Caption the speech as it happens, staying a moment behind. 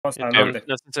You don't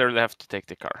necessarily have to take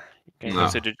the car. You can No.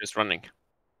 consider just running.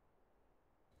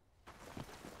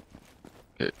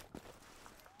 Okay.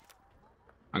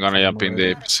 I'm gonna jump in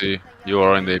the APC. You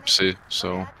are in the APC,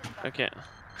 so... Okay.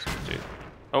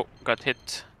 Oh, got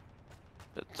hit.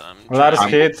 But Lars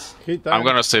hit. I'm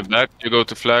gonna stay back. You go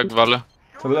to flag, Valle.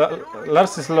 So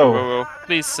Lars is low. Go.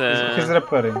 Please. He's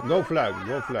repairing. Go flag.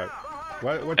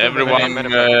 Everyone,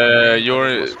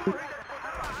 you're...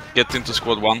 Get into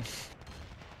squad 1.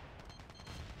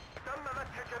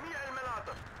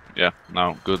 Yeah,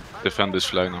 now, good. Defend this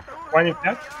flag now. One in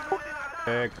flag?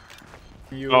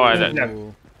 Oh, I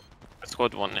did.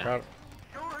 Squad 1, yeah.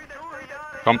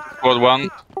 Come to squad 1.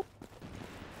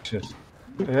 Shit.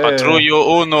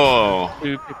 Patrullo uno!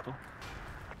 2 people.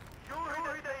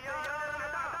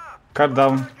 Cut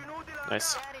down.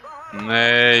 Nice.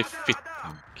 Nej,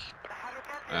 fittank.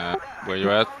 Where you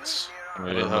at?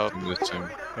 Where you at in this team?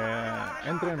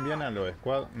 Entren bien a los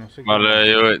squad. No sé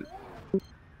Vale,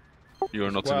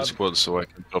 you're not in the squad, so I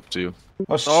can drop to you.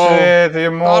 Oh shit,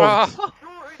 you moved.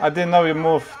 I didn't know you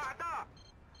moved.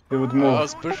 You would move. I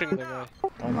was pushing the guy.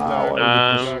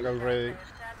 Already.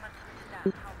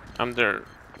 I'm there.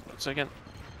 1 second.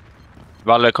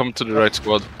 Valle, come to the right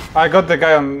squad. I got the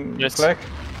guy on flag.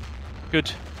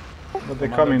 Good. But they're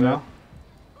coming now.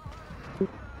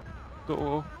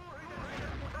 Go.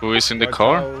 Who is in the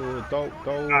car?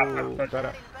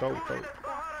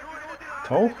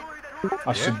 Tow?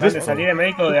 I should De salir de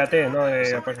médico de AT, no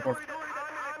de pasaporte.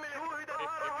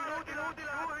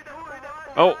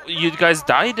 Oh, you guys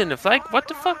died in the flag? What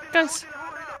the fuck, guys?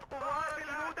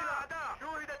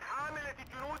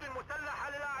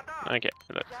 Okay.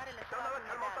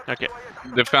 Okay.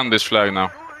 Defend this flag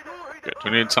now. Good.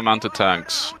 We need some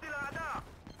anti-tanks.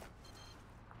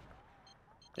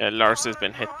 Yeah, Lars has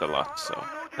been hit a lot, so...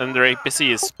 And their APC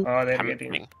is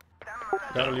camping.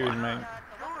 W is main.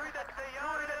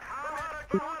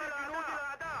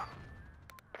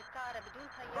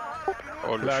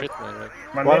 Holy shit,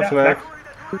 man. One flag.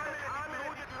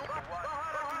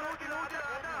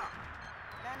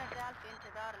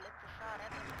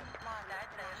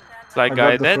 Flag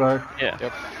guy dead? Flag. Yeah.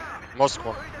 Yep.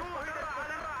 Moscow.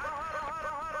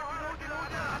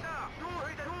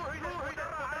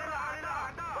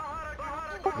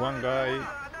 One guy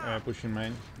pushing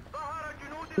main.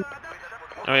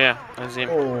 Oh yeah, I see him.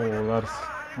 Oh, Lars.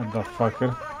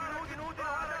 Motherfucker.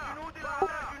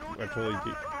 Actually,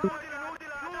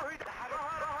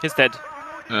 He's dead.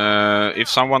 If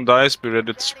someone dies, be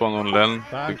ready to spawn on Len.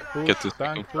 tank push, Get this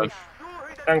tank push.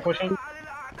 Tank pushing.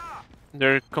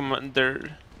 Their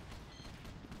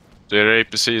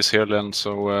APC is here, Len,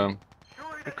 so...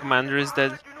 their commander is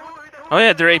dead. Oh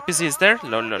yeah, their APC is there?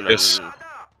 Lol. Yes.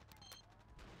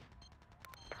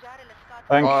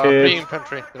 Tank 3 hit.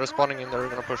 infantry. They're spawning in. They're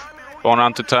gonna push. On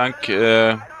anti-tank.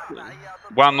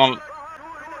 One on...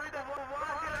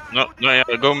 No, yeah,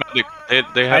 go medic.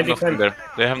 They have nothing there.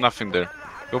 They have nothing there.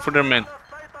 Go for their main.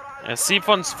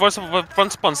 C4,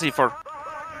 front spawn C4.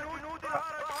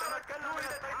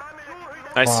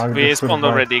 Nice, Wow, we that's spawned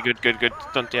good already. Good.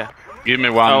 Don't, yeah. Give me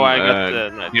one. Oh, I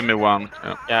got give me one.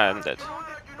 Yeah. Yeah, I'm dead.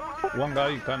 One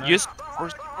guy can. Use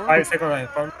first. 5 seconds I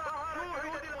found.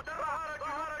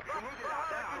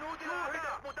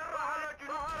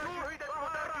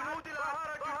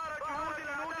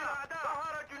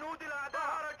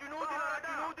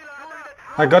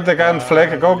 I got the guy on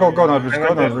flag. Go, Norbridge.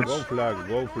 Go, Norbridge.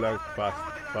 Go flag,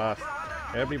 fast.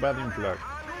 Everybody in flag.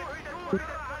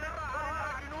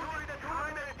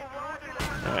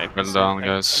 Alright, Well done,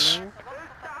 guys.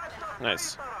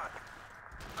 Nice.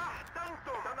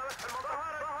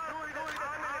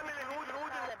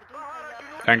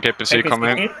 Tank APC come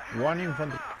in. One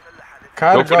infantry.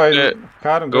 Car Go for going.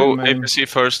 Car Go going main. APC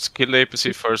first. Kill the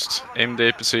APC first. Aim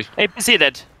the APC. APC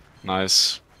dead.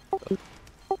 Nice.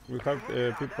 We have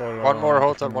people. One more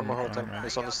hotel.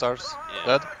 He's on the stairs.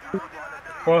 Dead.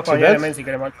 Puedo So fallar dead? de main si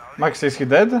quiere mal. Maxi, is he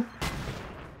dead?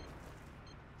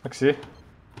 Maxi?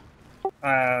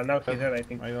 Now he's dead, I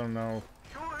think. I don't know.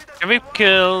 Have we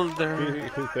killed their...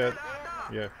 He's dead.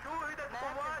 Yeah.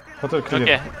 Hotel clear.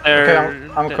 Okay, Okay,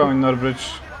 I'm coming,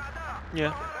 Norbridge.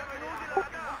 Yeah.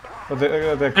 Oh,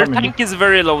 they're Their coming. tank is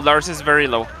very low, Lars is very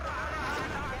low.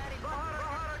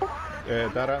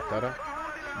 Tara.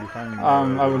 Behind.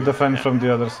 I will defend from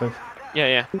the other side.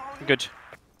 Yeah, good.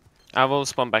 I will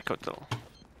spawn back hotel.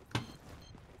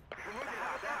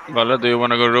 Valle, do you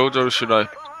wanna go road or should I?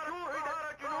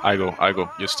 I go.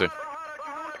 You stay.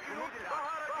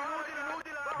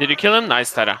 Did you kill him?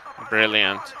 Nice, Tara.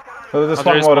 Brilliant. So there's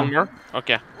There is one one more. more?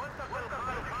 Okay.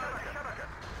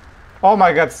 Oh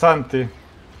my god, Santi.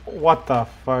 What the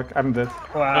fuck? I'm dead.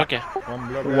 Wow. Okay. One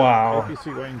blocked. Wow.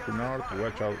 APC going to north.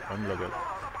 Watch out. Unblocked.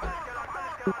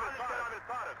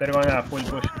 They're gonna full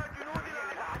push.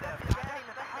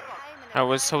 How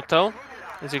was hotel?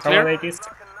 Is it Someone clear? 80s.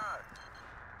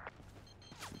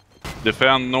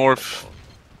 Defend north.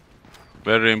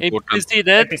 Very important. APC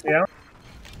dead. APC down.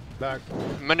 Black.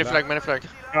 Many flag, many flag.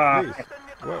 Ah,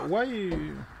 Please.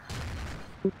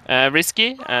 Why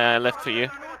Risky. Left for you.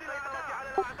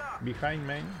 behind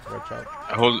main? Watch out.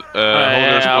 Hold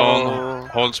yeah, spawn. I'll-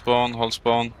 Hold spawn. Hold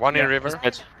spawn. One in Yeah, river.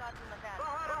 Dead.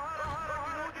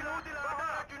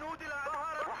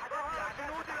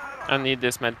 I need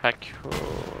this med pack. Oh,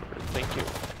 thank you.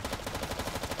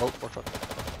 Oh, watch out.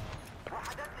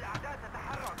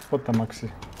 What Maxi?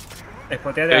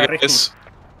 spoteate a Hey Risky. guys,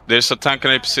 there's a tank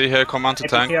and APC here. Come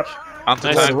anti-tank. APC up.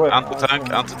 Anti-tank. Nice.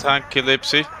 Anti-tank. Anti-tank. Kill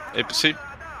APC. APC.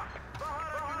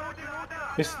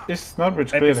 Is Norbridge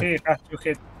clear? APC has to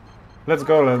hit. Let's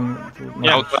go then.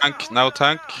 Now tank. Now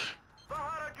tank.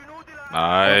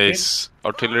 Nice.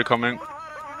 Artillery coming.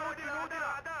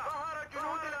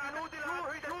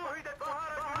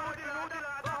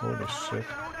 Holy shit.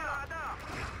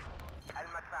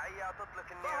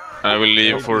 I will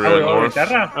leave for Oh, north.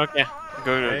 guitarra. Okay.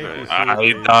 Go, go, go.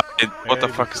 He died. What the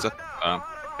fuck is that?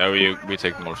 Yeah, we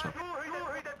take north now.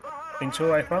 In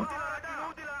two, I found.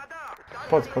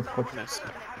 Pot. Nice.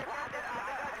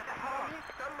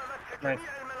 Nice.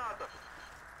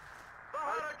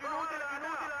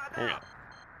 Yeah.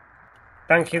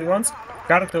 Tank hit once.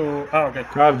 Car to. Oh, okay.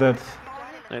 Guarded.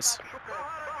 Nice.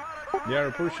 They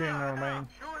are pushing our main.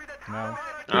 Now.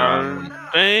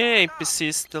 The APC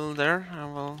is still there. I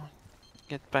will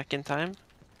get back in time.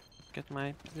 Get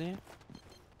my APC.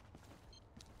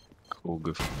 Cool,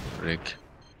 Rick.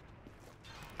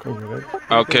 Correct.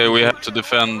 Okay, we have to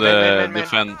defend.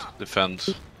 Main. Defend.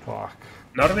 Fuck.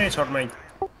 Norwich or main?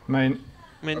 Main.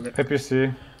 Min.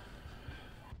 APC.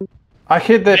 I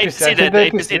hit the APC. I APC hit dead.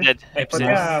 the APC dead. APC. One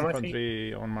Yeah,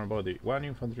 infantry on my body. One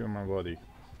infantry on my body.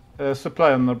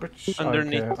 Supply on the bridge.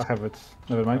 Underneath. Okay, I have it.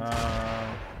 Never mind.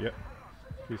 Yeah.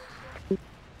 Please.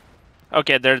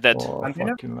 Okay, they're dead. Oh,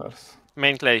 Antenna? fucking Lars.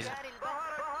 Main clay.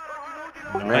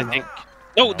 No. I think.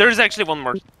 No, there's actually one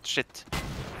more. Shit.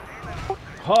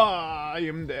 I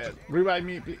am dead. Revive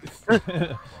me, please.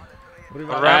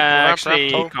 Revive. Ramp,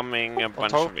 Actually toe. coming a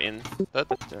bunch toe. of in. Dead.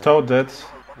 Toe dead,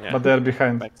 Yeah. but they're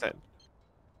behind. Backside.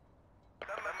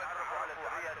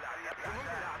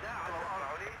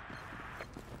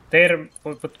 There,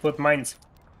 put mines.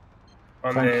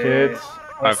 On Tank the. hit.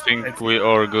 I think we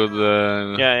are good.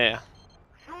 Yeah.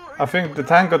 I think the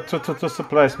tank got two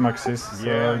supplies, Maxis. So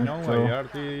Yeah, I need no, to- I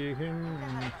already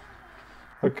him.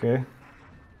 Okay.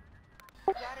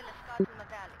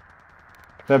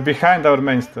 They're behind our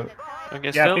main still.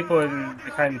 Okay, Yeah, still. people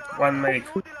behind one medic.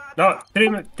 No, three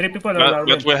people on our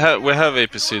But main. we have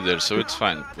APC there, so it's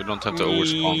fine. We don't have to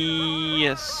overspawn.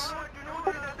 Yes.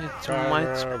 It Car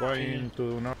might be. going to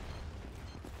north.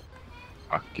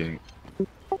 Fucking.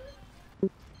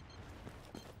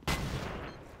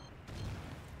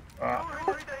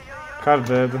 Car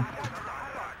dead.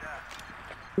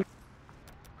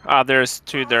 Ah, there's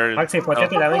two there. Maxi,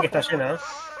 spoteate la main que está llena.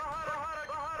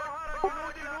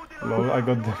 Lol, I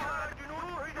got them.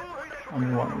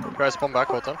 I'm one. Guys, spawn back,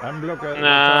 hotel. I'm blocked. I'm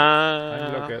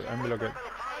Nah. blocked. I'm blocked.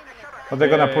 But they're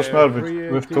gonna push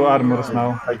Norwich with 2 armors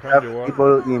now. Behind the wall.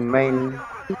 People in main.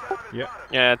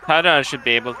 Yeah, Tara should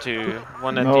be able to.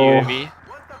 One at No. the UAV.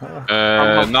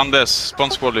 Nandes,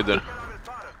 spawn squad leader.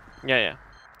 Yeah.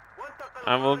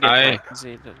 I will get Aye. my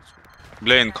APC.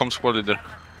 Blaine, come squad leader.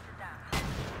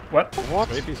 What?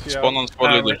 APC Spawn out. on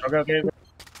squad leader. Okay.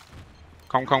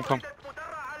 Come.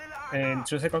 In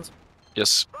 2 seconds.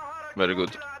 Yes, very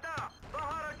good.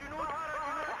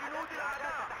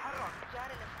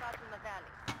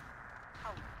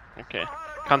 Okay.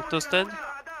 Kanto's dead.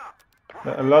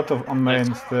 A lot of on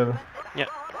main still. Yeah.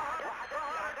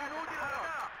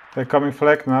 They're coming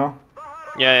flag now.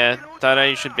 Yeah. Tara,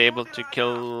 you should be able to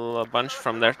kill a bunch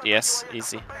from there. Yes,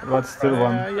 easy. But still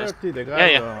one. I RT the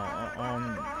guy.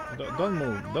 Yeah. Don't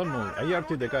move. I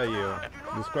RT the guy,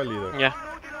 the squad leader. Yeah.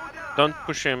 Don't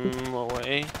push him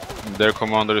away. Their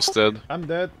commander is dead. I'm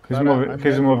dead. He's Tara, moving- I'm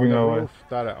he's dead. moving on the away. Roof,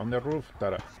 Tara, on the roof,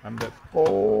 Tara. I'm dead.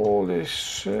 Holy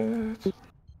shit.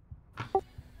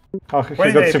 Oh, he Where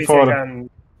is got the C4. APC and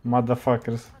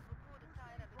Motherfuckers.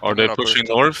 Are they Gonna pushing push.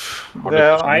 north? Are They they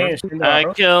are- pushing I north? in the I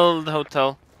arrow. killed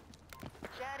hotel.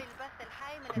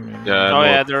 Yeah, Oh,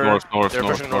 yeah, north, they're- north, They're north,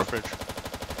 pushing north. north bridge.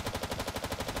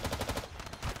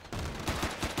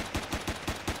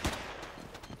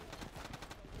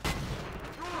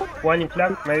 One in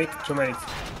flag, medic, 2 medics.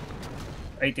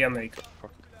 ATM medic.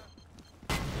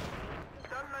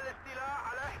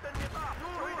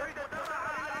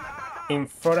 In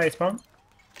 4 I spawn.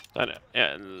 Yeah,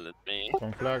 let me.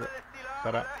 On flag.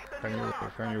 Tara,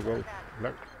 can you go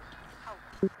flag?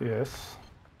 Yes.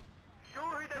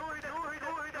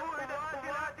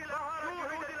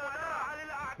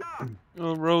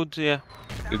 Oh, road, yeah.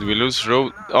 Did we lose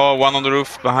road? Oh, one on the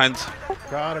roof behind.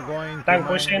 Car going to Tank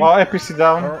main. pushing. Oh, APC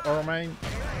down. Or main.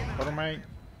 Or main.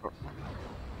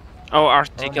 Oh, Art,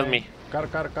 Or he killed main. me. Car.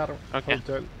 Okay.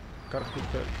 Hotel. Car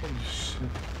hotel.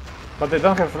 But they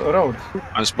don't have a road.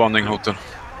 I'm spawning hotel.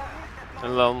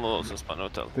 And Lone will also spawn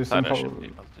hotel. They Tara somehow should be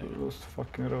able to. lost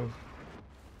fucking road.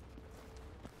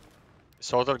 Is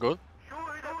hotel good?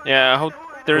 Yeah,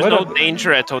 there's Where no are-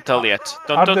 danger at hotel yet.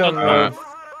 Are Don't they on go. the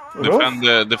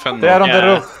roof? Defend They are on the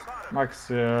Yeah. roof. Max,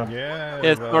 yeah. Yeah,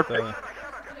 Yes, but perfect.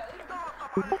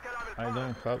 I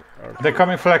don't have. They're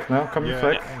coming flag now. Coming yeah,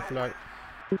 flag. on flag.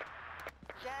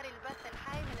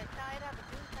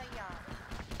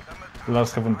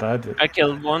 Lars haven't died yet. I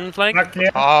killed one flag. Flag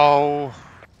clear. Oh.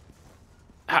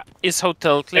 Is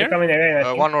hotel They're clear? coming again. I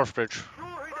think. One north bridge.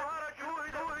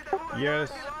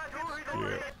 Yes.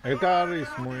 Yeah. El car is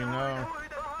moving now.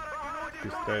 To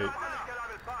stay.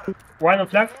 One on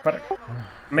flag.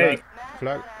 Medic.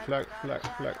 Flag.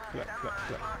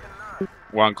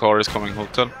 One car is coming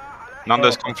hotel.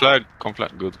 Nandes, come flag. Come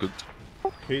flag. Good.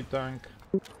 Key tank.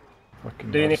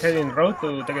 Fucking Do you need Lars. head in road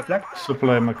to take a flag?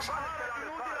 Supply Max.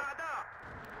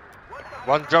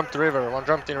 One jumped river. One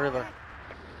jumped in river.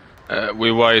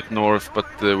 We white north, but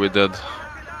we dead.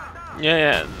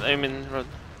 Yeah, I mean road.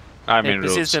 I mean APC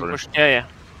road, has been sorry. pushed. Yeah.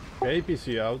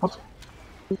 APC out.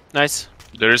 Nice.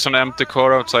 There is an empty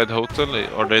car outside hotel.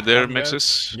 Are they there, I'm dead.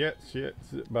 mixes? Yes,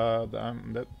 but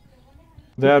I'm dead.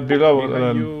 They are below.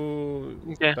 Behind you.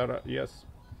 Okay. Tara, yes.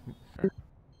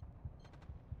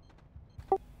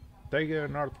 Take the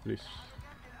north, please.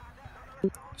 They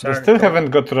Sorry. still haven't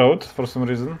got road for some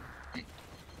reason.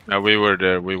 Yeah, we were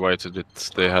there. We whited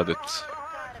it. They had it.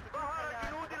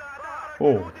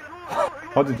 Oh.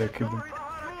 How did I kill them?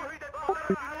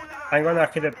 I'm gonna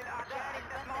hit it.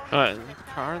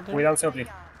 Car there? We don't simply.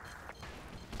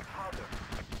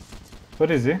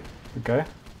 Where is he? Okay.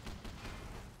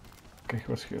 Okay,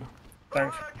 he was here.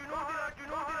 Thanks.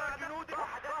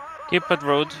 Keep at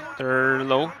road. They're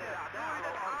low.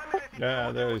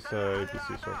 Yeah, there is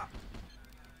APC, so.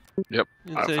 Yep,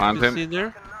 Is I the found APC him.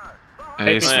 there?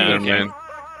 He's Yeah, there, okay. man.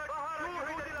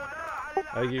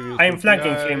 I give you I'm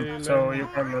flanking supply him, so lane. you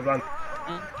can run.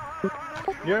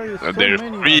 There is so There are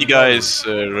many 3 on guys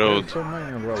road. road. There's so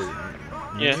many on road.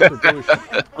 You Yeah. need to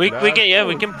push We that can road.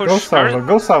 we can Go push Salvo, Lars.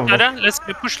 go Salvo. Tara,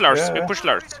 we push Lars. Yeah, We yeah. push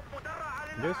Lars.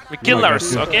 Yes. We kill my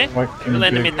Lars, God, okay? fucking Kill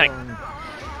enemy big. tank.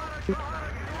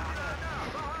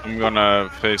 I'm gonna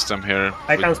face them here.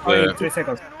 I can with, spawn in 3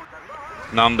 seconds.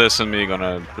 Nandes and me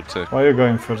gonna protect. Why are you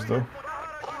going first though?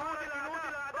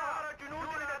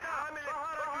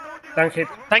 Tank hit.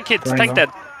 Tank hit. Going Tank down. dead.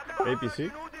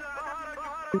 APC.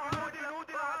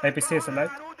 APC is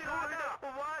alive.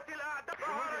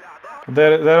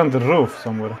 They're on the roof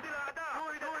somewhere.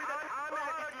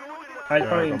 I'll Yeah,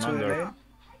 go into the commander. lane.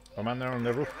 Commander on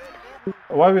the roof.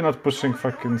 Why are we not pushing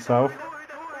fucking south?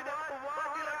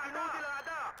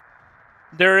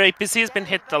 Their APC has been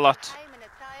hit a lot.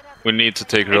 We need to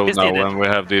take road APC now did. when we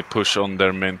have the push on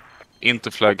their main.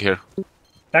 Into flag here.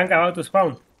 Tank about to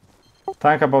spawn.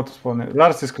 Tank about to spawn in.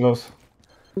 Lars is close.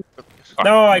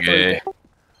 No, I Yeah. couldn't.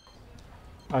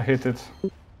 I hit it.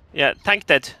 Yeah, tank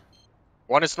dead.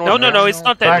 One is north. No, bridge. it's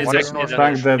not dead. Tank, It's One is actually north. dead.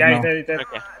 tank dead Yeah, now. he's dead, he's dead.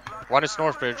 Okay. One is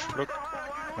north bridge. Look.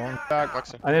 On tag.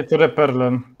 Maxi. I need to repair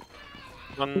them.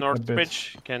 On North bit.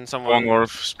 Bridge. Can Spawn someone?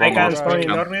 north. I Spawn can north. spawn I in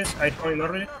can. Norwich. I spawn in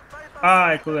Norwich. Ah,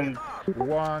 I couldn't.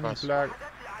 One Nice. flag.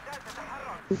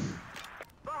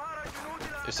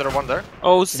 Is there one there?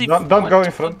 Oh, C. Don't go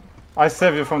in front. I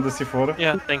save you from the C4.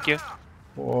 Yeah, thank you.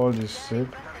 Holy shit.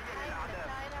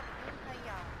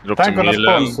 Drop Tank some gonna heal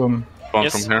spawn and soon. spawn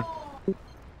Yes. from here.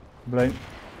 Blaine.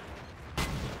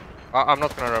 I'm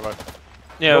not gonna revive.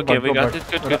 Yeah, Go okay, back, we go got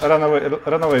back. it. Good.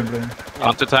 Run away, Blaine.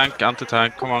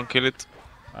 Anti-tank. Come on, kill it.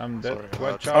 I'm dead.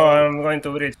 Sorry, Watch Oh, out. I'm going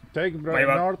to bridge. Take my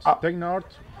bad. north. Ah. Take north.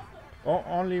 Oh,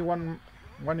 only one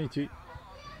ET.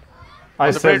 I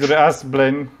the saved bridge. your ass,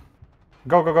 Blaine.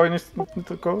 Go, you need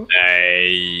to go.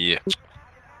 Hey.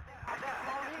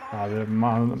 Ah, the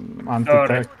Sorry.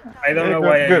 anti-tank. I don't Yeah, know good,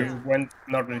 why I good. went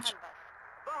Norwich.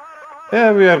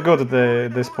 Yeah, we are good.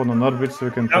 They spawn on orbit, so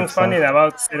we can I'm take spawning south.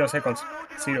 about 0 seconds.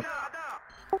 0.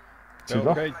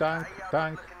 Zero? Okay, tank.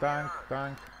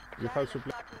 You have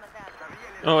supply.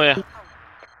 Oh yeah.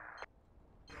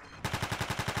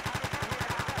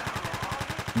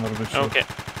 Orbit shot. Okay.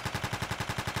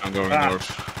 I'm going Ah. north.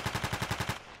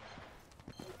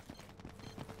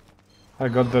 I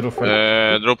got the roof.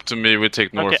 Drop to me, we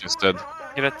take north Okay. instead.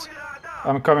 Get it.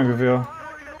 I'm coming with you.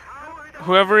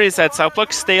 Whoever is at South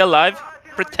Block, stay alive.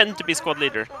 Pretend to be squad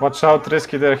leader. Watch out,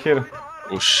 Risky, they're here.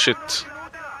 Oh shit.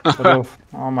 The roof.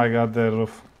 Oh my god, the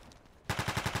roof.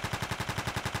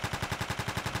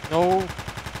 No.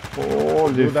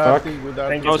 Holy Good fuck. arty, good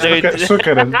Thank arty. you. Oh, they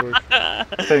Sukeren.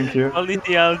 Thank you. only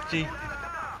the algae.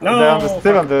 No! They're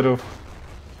still on the roof.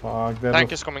 Fuck, the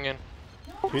Tank roof. is coming in.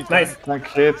 Hit Nice. Tank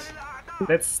hit.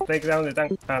 Let's take down the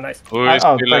tank. Ah, nice. Who is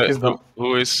Oh, still, tank is down.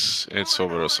 who is? It's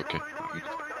over us, okay.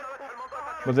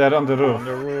 But they're on the On roof.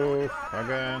 the roof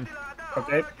again.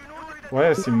 Okay. Why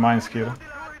I see mines here?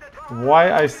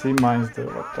 Why I see mines there?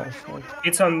 What the fuck?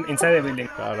 It's on inside the building.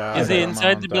 Tada, Is he tada,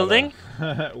 inside the tada. building?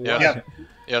 Yes. Yeah.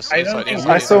 Yes, I don't inside, think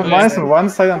inside, I saw inside. mines on one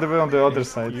side and on the other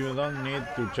side. You don't need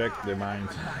to check the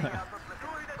mines.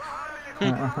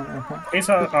 It's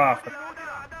on. Ah, fuck.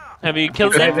 Have you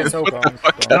killed Inside them? the sofa.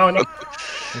 Cons. No, no.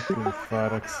 Fucking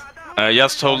Farax.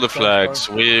 Just hold the flags.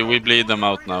 We bleed them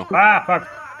out now. Ah,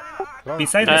 fuck.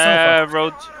 Beside the sofa.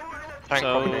 Road. Tank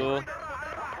coming in.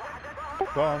 So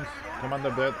Cons.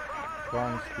 Commander dead.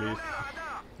 Cons, please.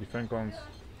 Defend cons.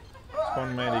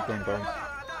 Spawn medic on cons.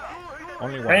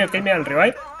 Only one. Can you kill me and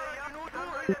revive?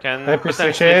 can APC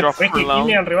potentially hit. drop for Ricky, kill me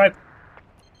long. and revive.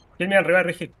 Kill me and revive,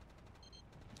 Ricky.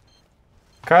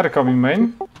 Car coming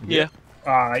main. Yeah.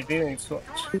 Ah, I didn't switch.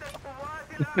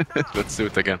 Let's do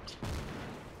it again.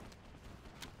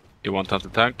 You want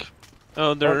anti-tank?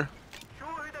 Oh, there.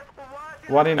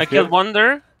 One in I here. killed one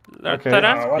there. Okay.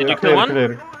 Tara, what did the- you kill one?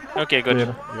 Clear. Okay, good.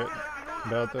 Clear. Yeah.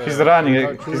 But, He's running, we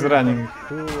got he's running.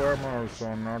 2 armors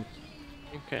on north.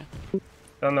 Okay.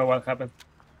 Don't know what happened.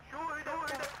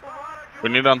 We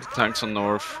need anti-tanks on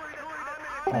north.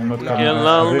 I'm not coming. Okay,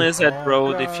 Luln is at On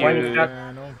road if flag, you.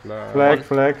 on flag. Flag,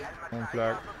 flag. On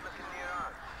flag.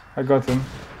 I got him.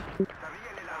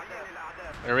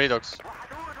 Redox.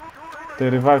 They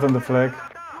revived on the flag.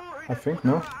 I think,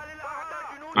 no?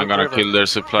 I'm gonna kill their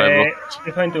supply box.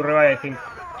 He's going to revive, I think.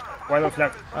 One on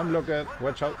flag. I'm blocked.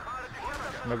 Watch out.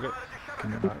 Blocked.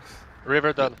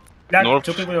 River dead. Flag, North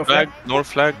 2 people on flag, flag. north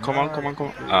flag. Come on, come on, come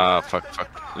on. Ah, fuck.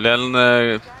 Len,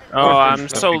 Oh, I'm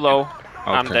so low.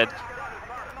 I'm okay. dead.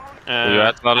 Where you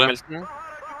at, Nalle? Hamilton?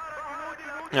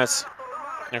 Yes.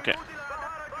 Okay.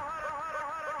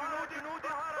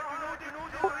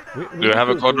 Do you have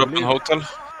a quad drop in hotel?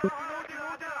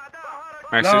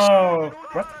 Maxis, No!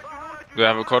 What? do you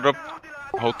have a quad drop?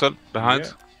 Hotel behind?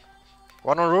 Yeah.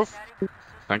 One on roof.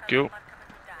 Thank you.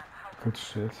 Good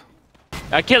shit.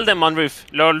 I killed them on roof.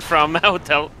 Lol from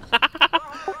hotel.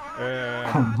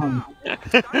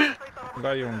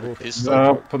 Guy on roof. He's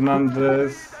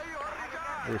Fernandez.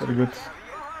 Very good.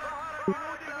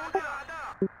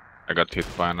 I got hit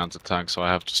by an anti-tank, so I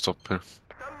have to stop here.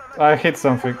 I hit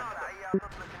something.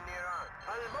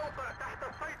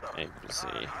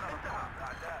 APC.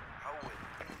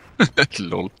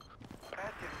 Lol.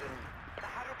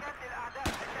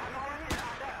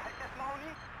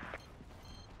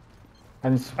 I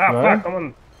need Ah, supply. fuck, come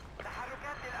on.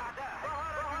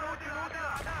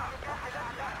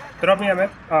 Drop me a med.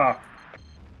 Ah,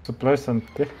 Supplies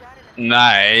empty.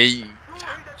 Nej!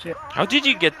 How did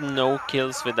you get no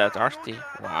kills with that arty?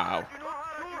 Wow.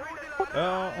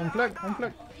 On flag, on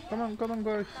flag. Come on,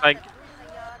 guys. Like,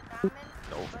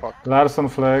 Oh fuck. Lars on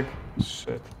flag.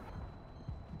 Shit.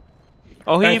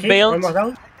 oh, he tank hit, bailed. almost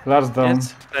down. Lars down.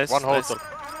 Yes, nice, One nice. hotel.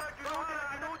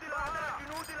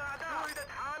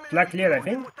 Flag clear, I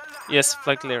think. Yes,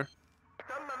 flag clear.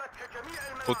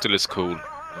 Hotel is cool.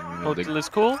 Hotel is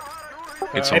cool.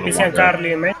 It's only APC one and guy.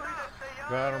 Carly, mate.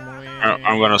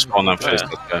 I'm gonna spawn and face Yeah.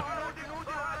 that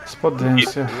guy. Spot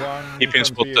dance, yeah. Keep him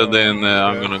spotted, then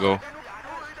I'm gonna go.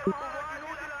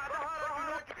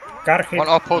 Car hit. One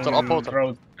up hotel, on up hotel.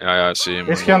 Road. Yeah, I see him.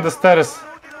 Is he on the stairs?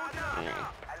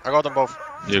 I got them both.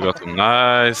 You got him.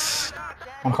 Nice.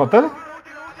 On hotel?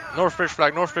 North bridge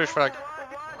flag, north bridge flag.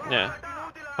 Yeah.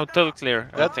 Hotel clear,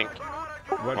 I That- think.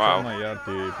 Watch Wow. on my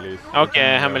RT, please. Okay, Watch on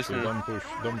my Hamilton. RT.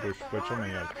 Don't push. Watch on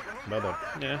my RT. Better.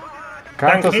 Yeah.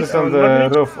 Kantos hit is on on the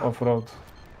what roof of road.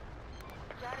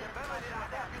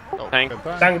 Tank.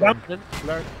 Tank down.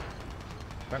 Flag.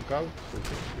 Tank out.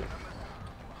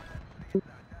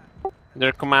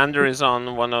 Their commander is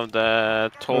on one of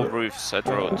the tall roofs at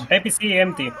road. APC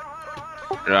empty.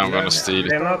 Yeah, I'm gonna steal.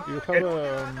 They're not. You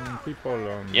have people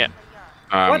on. Yeah.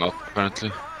 I'm not,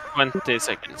 apparently. 20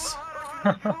 seconds.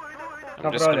 I'm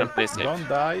No just gonna problem. play safe. Don't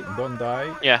die. Don't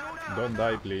die. Yeah. Don't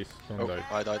die, please. Don't Oh, die.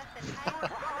 I died.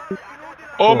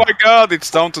 Oh my god, it's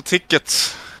down to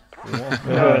tickets. One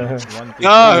tick.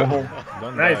 No!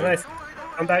 Don't Nice, die. nice.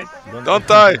 Don't die. Don't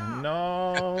die.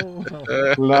 No.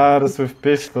 Lars with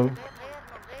pistol.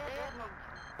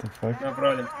 The fuck? No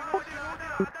problem.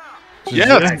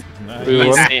 Yes! Nice. We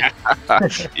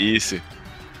won. Easy.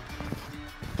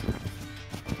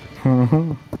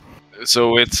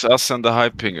 So it's us and the high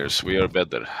pingers. We are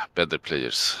better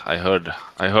players. I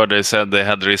heard they said they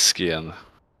had risky and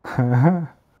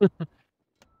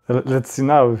Let's see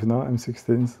now if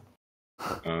M16s.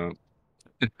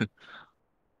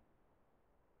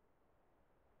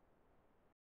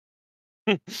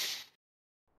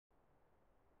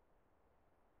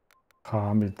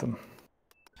 Hamilton.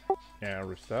 Yeah,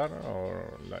 restart or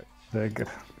like. Lägger.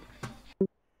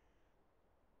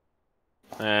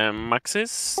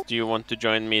 Maxis, do you want to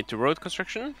join me to road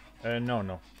construction?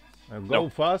 No. Go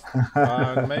fast,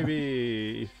 and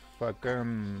maybe if I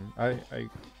can, I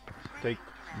take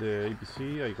the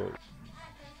APC. I go.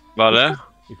 Valle,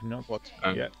 If not, What?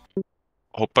 yeah,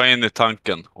 hoppa in I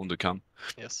tanken om du kan.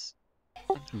 Yes.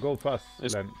 go fast.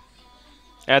 Yes. Then.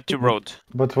 Add to road.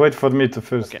 But wait for me to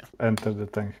first Okay. enter the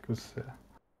tank, because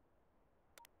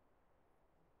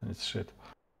it's shit.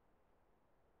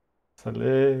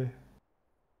 Saleh.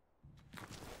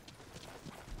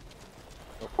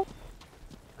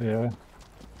 Yeah,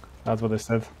 that's what I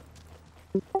said.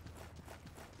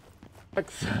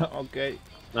 Okay.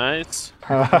 Nice.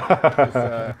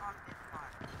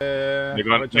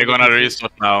 It's, They're gonna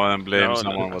restart now and blame No,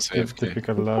 someone was AFK.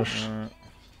 Typical Lars.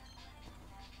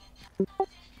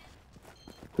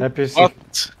 APC.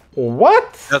 What?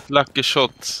 What? That lucky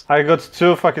shot. I got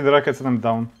 2 fucking rockets and I'm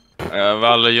down.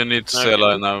 Valle, you need to Okay.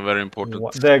 sell now. Very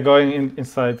important. They're going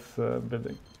inside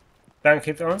building. Tank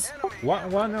hit ons.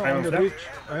 one on I'm the flat. bridge.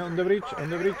 On the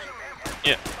bridge.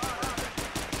 Yeah.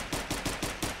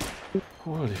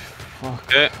 Holy fuck.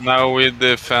 Okay, now we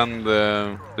defend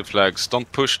the flags.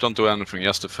 Don't push, don't do anything.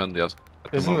 Just defend. Yes.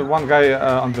 Isn't the one guy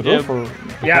on the Yeah. roof? Or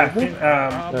Yeah.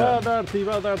 Badarty,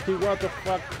 what the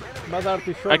fuck?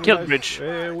 Badarty, I killed bridge.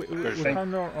 We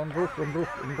found on roof.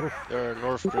 They're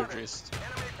north bridge east.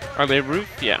 Are they roof?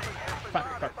 Yeah. Fuck.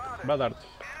 Badarty.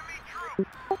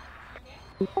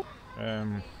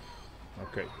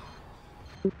 Okay.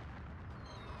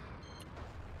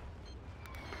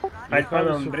 I found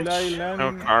on Supply bridge. No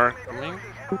land. car coming.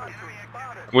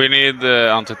 We need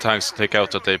anti-tanks to take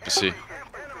out that APC.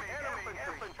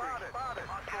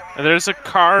 And there's a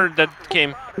car that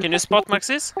came. Can you spot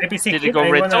Maxis? APC Did it hit, go I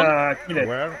red wanna kill it.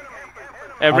 Where?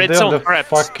 Red they on zone the perhaps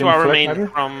fucking to our flag main maybe?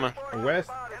 from West,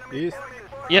 east.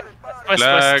 west.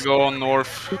 Flag on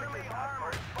north.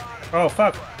 Oh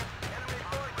fuck.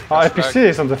 Oh, APC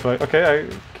is on the flag. Okay, I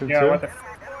killed Yeah, 2. what the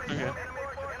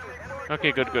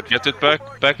Okay, good. Get it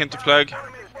back into flag.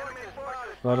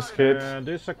 Lars hit.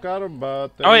 There's a car,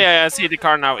 but. Oh yeah, I see the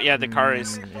car now. Yeah, the car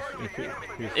is. If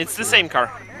It's the same car.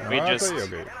 We just.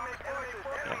 Okay.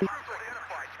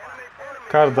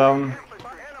 Car down.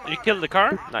 You killed the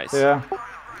car. Nice. Yeah.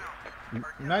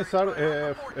 Nice,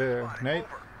 Nate.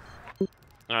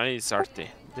 Nice, Artie.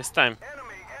 This time.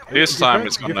 This time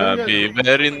it's gonna be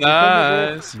very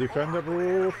nice. Defend the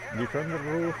roof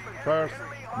first,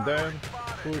 then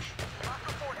push.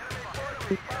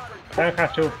 tank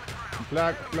has to.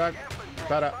 Flag,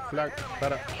 para.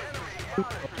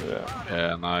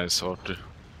 Yeah, nice, Artie.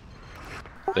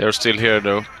 They're still here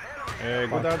though.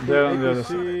 Good out they're on the other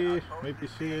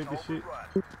APC.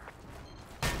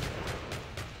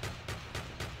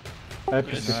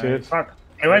 APC hit. Fuck.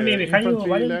 Hey, why me behind you?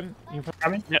 Why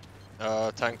Infantry,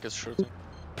 Tank is shooting.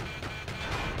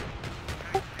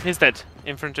 He's dead.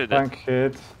 Infantry dead. Tank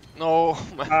hit. No,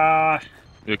 man.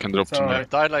 You can drop to So- me. I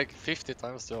died like 50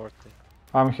 times the RT.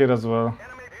 I'm here as well.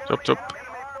 Drop.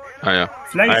 Ah, yeah.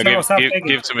 Flag is now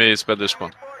Give to me better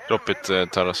spawn. Drop it,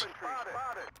 Taras.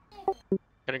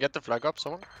 Can you get the flag up,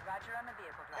 someone?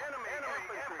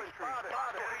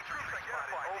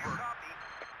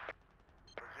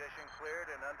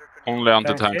 Only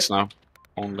anti-tanks now.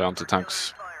 Only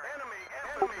anti-tanks.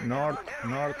 north.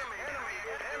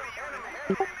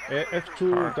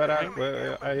 F2,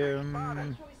 Tara. I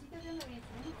am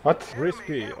What?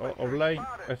 risky of line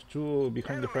F2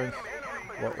 behind the fence.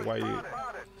 Why?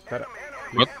 Tara.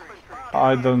 What?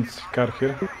 I don't see car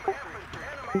here.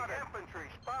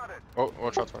 Oh,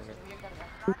 watch out for me.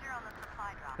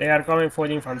 They are coming for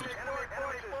the infantry.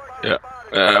 Yeah.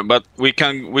 But we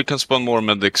can spawn more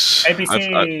medics.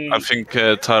 APC. I think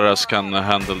Taras can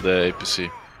handle the APC.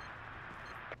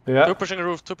 Yeah. Two pushing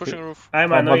roof.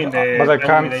 I'm Oh, annoying the. but I tank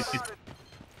can't. with APC.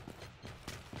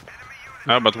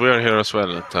 Yeah, but we are here as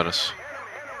well, Taras.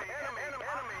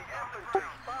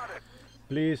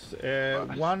 Please,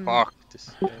 one, Fuck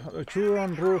this. 2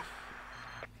 on roof.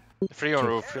 Free on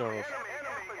roof.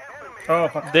 Oh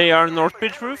fuck. They are North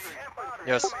Bridge roof.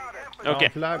 Yes. Okay.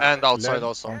 On flag, And outside land,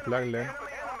 also. On flag land.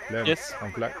 Left. Yes.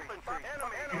 On flag.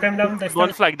 You came down the One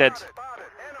stairs. flag dead.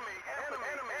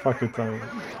 Fuck it, I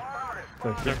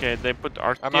take it. Okay, they put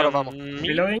RT I'm out of ammo. on me.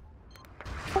 Reloading.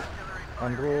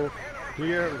 On roof.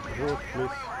 Clear roof, please.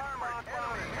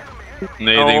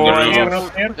 Nading Oh, the Here, roof.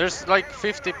 roof here. There's like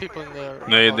 50 people in there.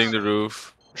 Nading the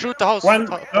roof. Shoot the house. One-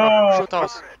 oh. Shoot the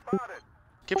house.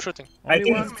 Keep shooting. I Only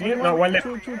think one, it's clear. only No, one left.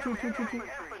 Two.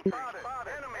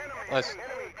 Nice.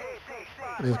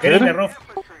 Is it Get in the clear? roof.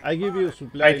 I give you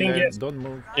supply. I think Len. yes. Don't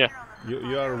move. Yeah.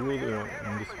 You are rude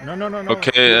on this. No.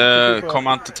 Okay, Two people.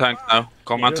 command to tank now.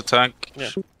 Command to Yes. tank. Yeah.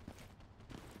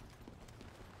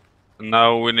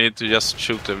 Now we need to just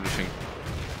shoot everything.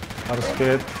 Are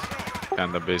scared.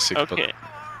 Kinda basic, Okay.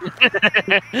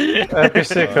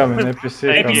 APC coming, APC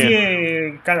Thank coming.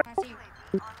 you. APC can.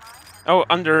 Oh,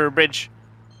 under bridge.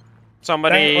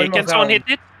 Somebody, Almost can someone down.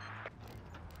 hit it?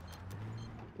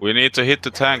 but we need to hit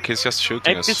the tank. He's just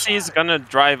shooting us. APC is gonna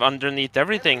drive underneath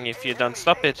everything if you don't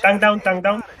stop it. Tank down, tank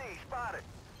down.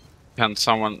 Can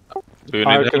someone? Do you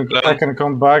I need can, help? I can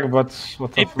come back, but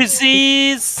what the fuck?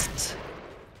 APCs!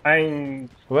 I'm.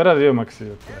 Where are you,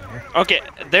 Maxi? Okay,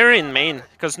 they're in main,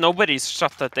 because nobody's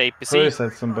shot at the Who APC. is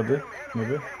that? Somebody?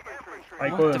 Maybe? I What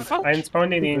the couldn't. fuck? I'm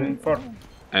spawning in 4.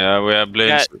 Yeah, we have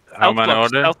blades. Yeah, How many are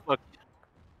Stealth there? block, stealth block.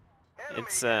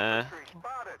 It's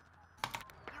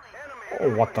Oh,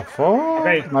 what the fuck?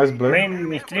 Okay, Nice blade.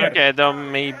 Main is clear. okay,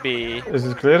 then maybe, Is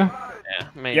it clear? yeah,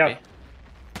 maybe. Yeah.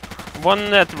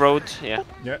 One at road, yeah.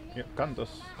 Yeah, Cantos.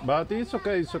 But it's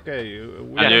okay. It's okay.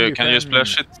 We Can you defend-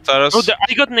 splash it, Taras? Oh,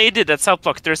 I got naded at south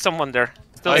block. There's someone there.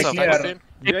 Still Nice. south. clear. Nice.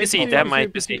 The APC, they have my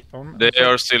APC. They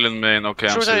are still in main. Okay,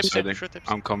 I'm Shoot APC, suiciding. shoot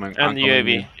APC. I'm coming. I'm And coming UAV,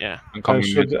 mid. yeah. I'm I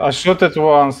coming mid. shot it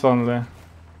once only.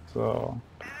 So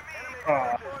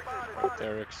Oh,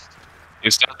 Derek's.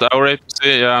 Is that our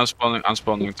APC? Yeah, I'm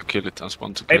spawning to kill it. I'm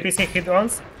spawning to kill it. APC hit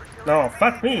once. No,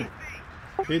 fuck me.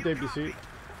 Hit APC.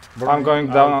 I'm going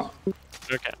down.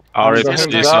 Okay. Our I'm going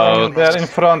APC is down. out. They're in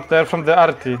front. They're from the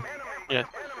RT.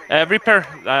 Repair.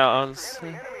 I'll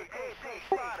see.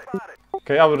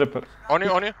 Okay, I will repair. On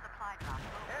you.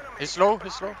 He's low.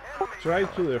 Try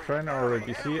to defend our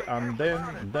APC and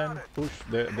then push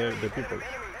the people.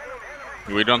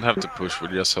 We don't have to push. We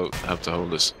just have to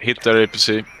hold this. Hit their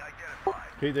APC.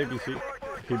 Hit APC.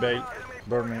 He bail.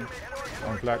 Burning.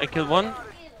 On I flag. killed one.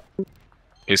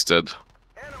 He's dead.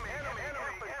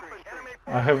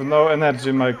 I have no energy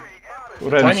in my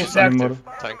One range is anymore.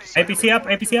 Tank is APC up,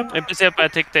 APC up. APC up, I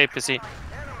take the APC.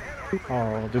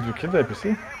 Oh, did you kill the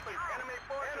APC?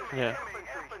 Yeah.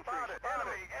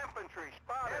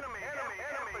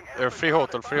 They're free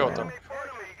hotel.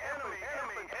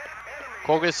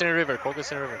 Kog is in river.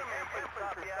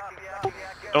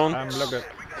 Don't.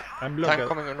 I'm blocked. Tank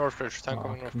coming on North Bridge.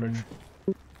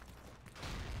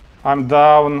 I'm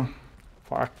down.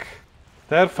 Fuck.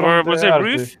 They're from Or the was it RT.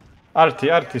 roof?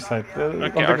 RT side. On the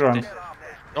RT. ground.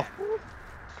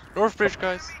 North Bridge,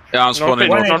 guys. Yeah, I'm North spawning. Bridge,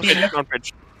 One North APC. Bridge, North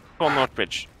Bridge. Spawn North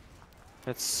Bridge.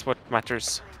 That's what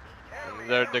matters.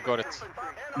 There, they got it.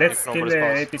 Let's If kill nobody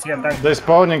the spawns. APC and tank. They're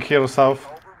spawning here south.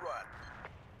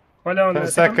 Hold on 10 a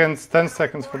second. seconds. 10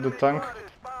 seconds for the tank.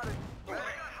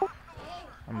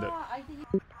 I'm dead.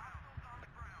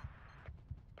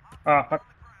 Ah, fuck.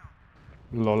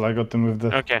 Lol, I got him with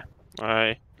the. Okay.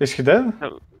 Is he dead?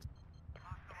 No.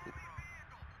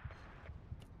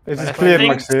 Is I it clear,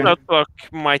 think Maxi? South block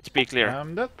might be clear.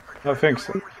 I'm dead. I think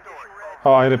so.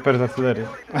 Oh, I repaired artillery.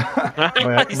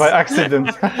 Nice. by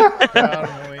accident. They are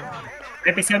moving.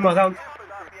 APC almost down.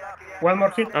 One more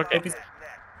hit. Okay. APC.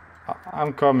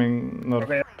 I'm coming north.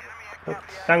 Okay.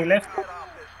 Tank left.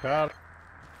 Car.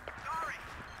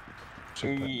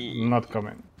 Ye- Not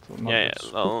coming. So not Yeah,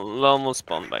 much. Lol will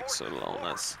spawn back, so lol,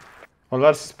 nice.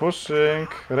 Lars is pushing.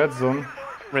 Red zone.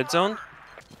 Red zone.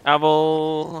 I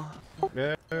will.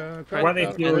 What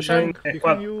if you and showing Behind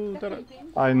squad? you, Tara.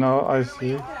 I know, I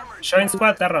see. Showing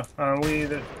squad, Terra. We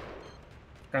can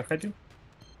help you.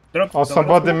 Drop. Oh,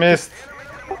 somebody missed.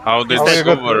 How did Oh, they we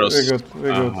good, cover us? we good, we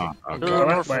good. Uh-huh, okay.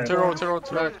 North, Well, to road.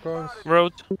 Flag comes.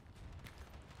 Road.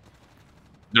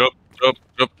 Drop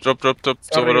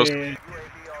over us. Sorry.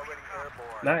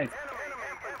 Nice.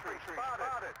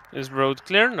 Is road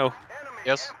clear? No.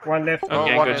 Yes. One left. No,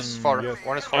 Okay, one good. is far. Yes.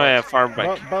 One is far. Oh yeah, far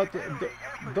back.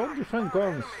 Don't defend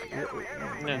guns.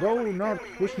 Yeah. Go north,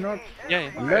 push north. Yeah,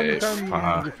 yeah. Len fuck.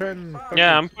 can defend.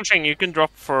 Yeah, I'm pushing. You can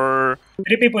drop for.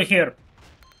 3 people here.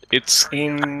 It's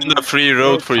In. a free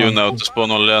road for you now to spawn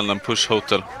on land and push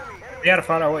hotel. They are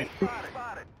far away.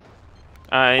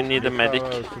 I need a medic.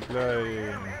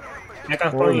 Supply. I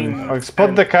can spawn in. Oh,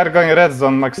 spot the car going red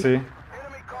zone, Maxi.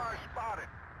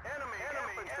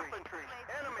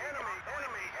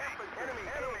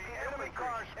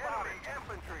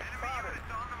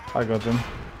 I got him.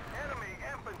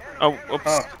 Oh, oops.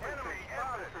 Oh,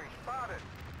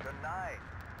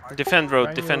 Defend road,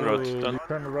 Can defend road. you Don't...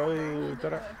 defend road,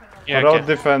 Tara? Yeah, Road okay.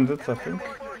 defended, I think.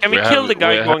 Can we kill the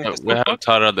guy going to We have Stockholm?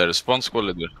 Tara there. Spawn squad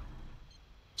leader.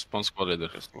 Spawn squad leader.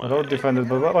 Road defended,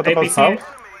 but what about APC? south?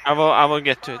 I will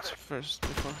get to it first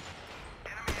before.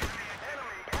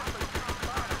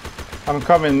 I'm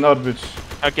coming, Norwich.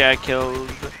 Okay, I killed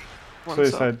one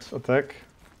Suicide attack.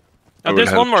 I Oh, will there's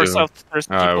help one more you. south. There's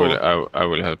people. I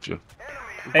will help you.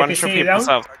 Bunch of APC people down?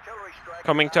 south.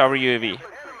 Coming to our UAV.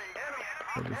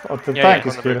 Oh, the Yeah, tank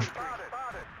yeah. is here.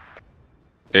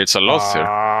 It's a lot here.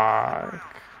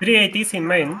 Fuck. 380s in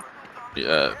main.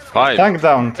 Yeah, 5. Tank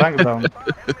down, tank down.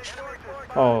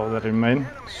 Oh, they remain.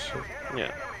 Shit.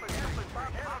 Yeah.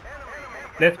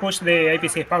 Let's push the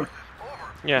APC spawn.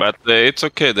 Yeah. But it's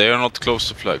okay. They are not close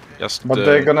to flag. Just But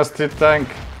they're gonna steal tank.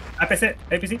 APC,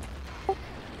 APC.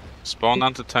 spawn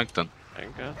anti-tank then.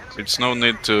 Thank God. It's no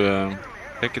need to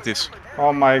take it easy.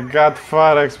 Oh my god,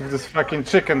 Farex with this fucking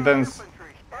chicken dance.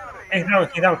 He's down,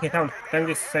 he's down, he's down. Tank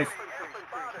is safe.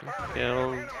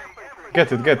 Killed.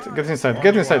 Get it, get inside,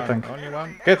 get inside tank. Only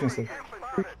one. Get inside.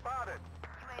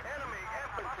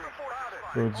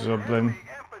 Good job, Blaine.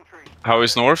 How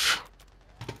is north?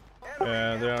 They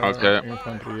are Okay.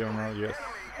 infantry on our, yes.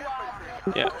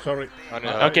 Yeah. Sorry.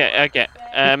 Okay, okay.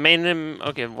 Main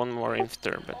okay, one more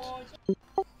infter, but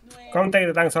Come take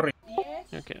the tank, sorry.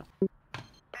 okay.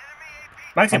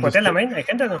 Maxi, Understood. ¿puedes la main? ¿Hay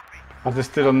gente o no? Are they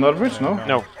still on Norwich? No?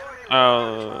 No.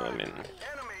 I mean,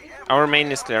 our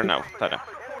main is clear now, Tara.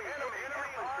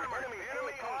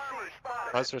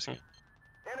 Nice risky.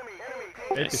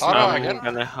 Nice. Tara Now again. I'm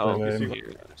gonna help Lame.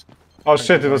 you. Oh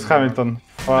shit, it was Hamilton.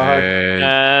 Fuck.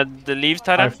 The leave,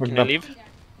 Tara. I Can you forgot. leave?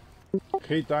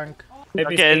 Hey, tank.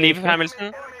 Okay, leave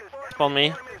Hamilton. Spawn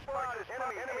me.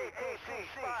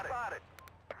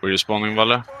 Were you spawning,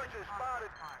 Valle?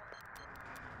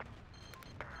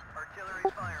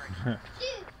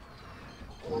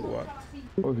 What?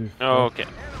 Holy Oh, okay.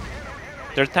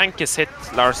 Their tank is hit.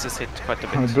 Lars is hit quite a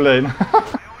fuck. bit. Blaine.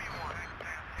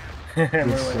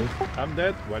 I'm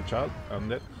dead. Watch out. I'm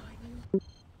dead.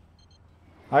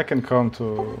 I can come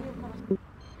to...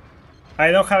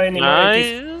 I don't have any more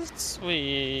APs. Nice.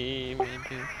 We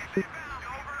maybe.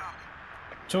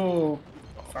 Two.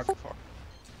 Fuck.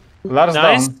 Lars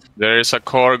Nice. down. There is a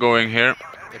car going here.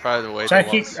 If I had waited Should I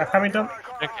hit once. Hamilton?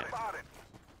 Okay.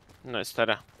 Nice,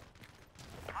 Tara.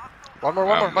 One more,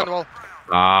 behind the wall.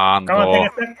 Come on, No.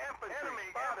 take a step.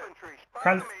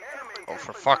 Half. Oh,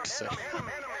 for fuck's sake.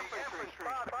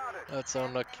 That's so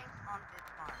unlucky.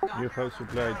 You have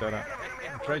supply, Tara.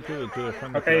 Try to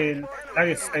defend the Okay, lag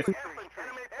is safe.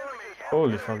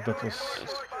 Holy fuck, that was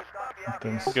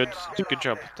intense. Good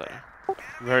job, Tara.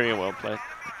 Very well played.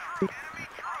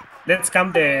 Let's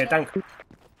camp the tank.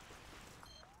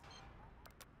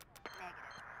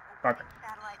 Fuck.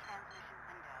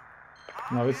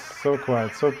 Now it's so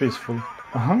quiet, so peaceful.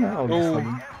 All of a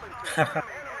sudden.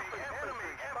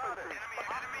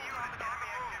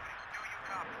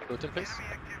 Root in place.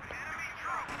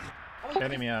 flag.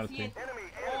 Enemy RT.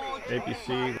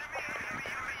 APC.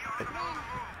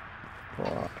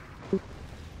 Wow.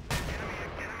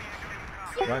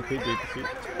 One hit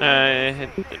APC. Hit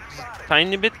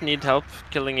tiny bit. Need help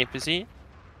killing APC.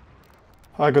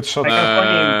 I got shot. I can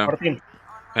spawn in 14.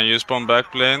 Can you spawn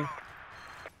back, Blaine?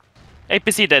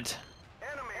 APC dead.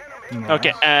 Nice.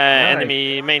 Okay.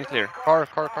 Enemy main clear. Car.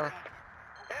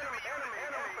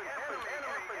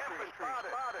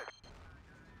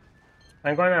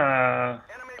 I'm going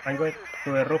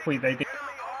to the roof with AT.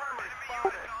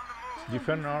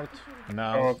 Defend north.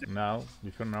 Now. Oh, okay. Now.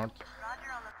 Defend north.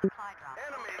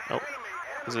 Oh,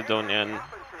 Zidonian.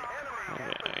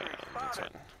 Okay, that's fine.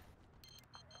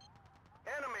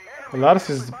 Lars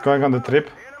is going on the trip.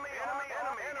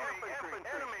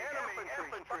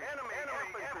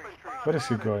 Where is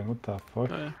he going? What the fuck?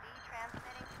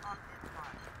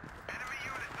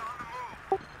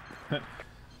 Here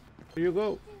you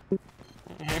go.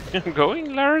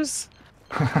 Going, Lars?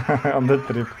 On the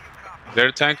trip.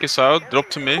 Their tank is out. Drop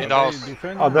to me. In the house.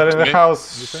 Defend Oh, they're in the Me?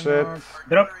 house. Defend Shit.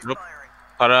 north. Drop.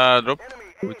 Para, drop.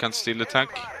 We can steal the tank.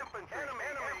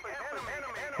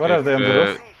 Where are they on the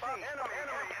roof?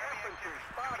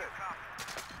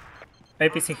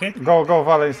 APC hit. Go,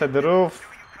 Vale, inside the roof.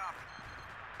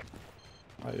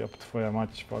 Aj, jop, twoja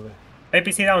mać, Vale.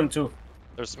 APC down 2.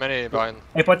 There's many behind.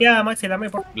 Potea Maxi, dame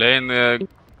por. Blaine,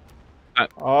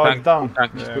 Oh, tank, it's down.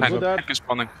 tank, Yeah, tank, good up. tank is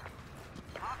spawning.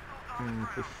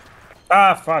 Push.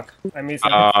 Ah, fuck. I missed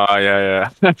it. Ah, yeah.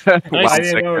 Nice. I One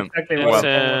didn't know second. exactly It's, what.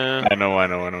 I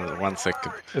know. 1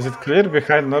 second. Is it clear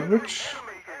behind Norwich?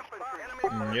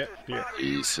 Yeah, clear.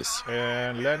 Jesus.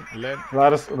 Len,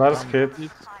 Lars hit.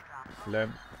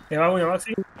 Len. Lleva uno más,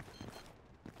 sí.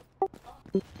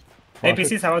 Fuck APC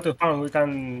it. is about to spawn. We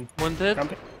can One dead.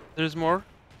 camp it. There's more.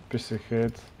 PC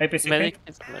hit. APC Medic. hit.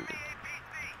 It's medic.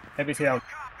 APC down.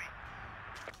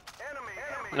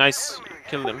 Nice.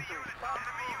 Killed him.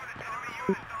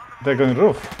 They're going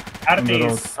roof. On the road.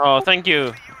 Artis. Oh, thank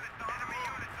you.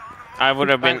 I would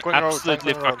have been Tank going road,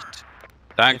 absolutely tank going road. fucked.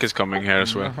 Tank is coming here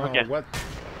as well. No, Okay. What?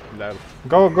 Lars.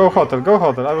 Go hotel, go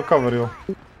hotel. I will cover you.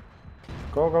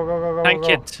 Go. Tank go.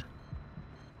 hit.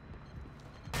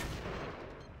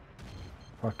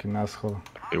 Fucking asshole.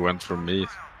 He went for me.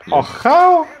 Oh,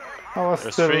 how? I was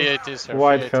There's still 3 ATs here.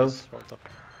 wide 3 ATs health. from top.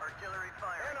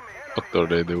 What are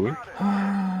they doing?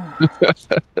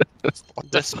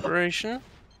 Desperation.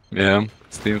 Yeah,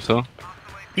 seems so.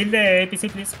 Kill the APC,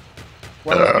 please.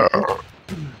 One more.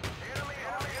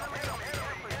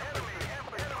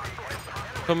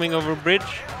 Coming over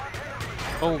bridge.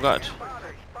 Oh god.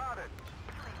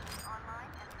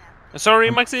 Sorry,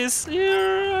 Maxis.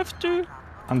 You have to.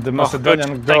 And the good.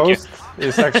 Macedonian Thank you. ghost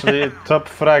is actually top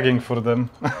fragging for them.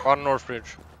 One north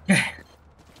bridge.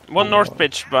 One north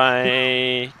pitch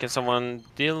by. Can someone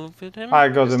deal with him? I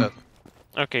got Is him. that-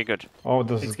 Okay, good. Oh,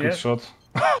 that's It's a good clear. shot.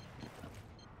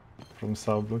 From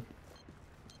South Block.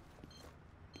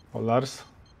 Oh, Lars.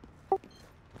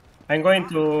 I'm going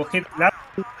to hit that.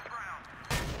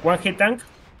 One hit tank.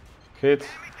 Hit.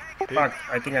 Fuck,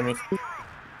 I think I missed.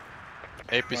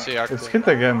 APC active. It's hit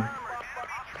again.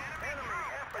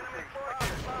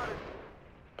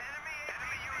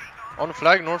 On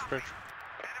flag, north bridge.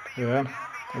 Yeah.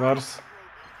 Lars.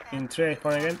 In 3,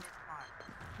 spawn again.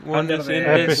 One Under is the in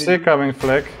APC. this. APC coming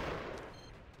flag.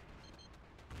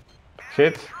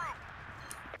 Hit.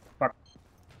 Fuck.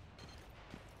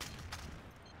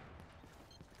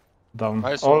 Down.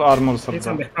 Nice All one. armors are It's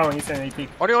on down. the spawn, it's an AP.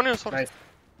 Onion, sorry. Nice.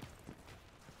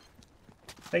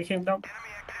 Take him down.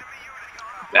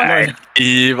 Nej,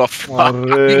 vad Oh, fan.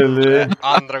 really?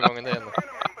 Andra gången det ändå.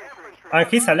 And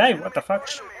he's alive, what the fuck?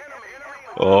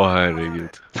 Åh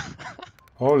herregud.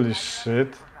 Holy shit.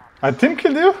 I team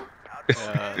killed you?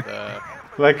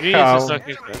 Like Jesus, how?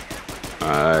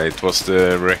 okay. It was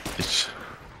the wreckage.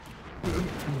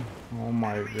 Oh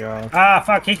my god. Ah,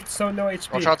 fuck, he's so low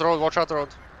HP. Watch out road, watch out road.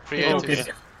 3 Oh, ATs.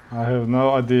 okay. I have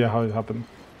no idea how it happened.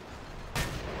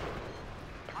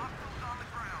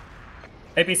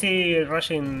 APC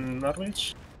rushing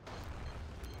Norwich.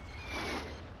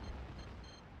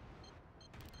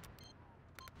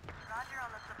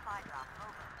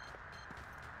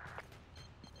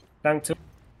 Tank 2.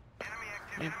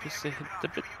 APC hit the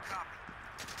bit.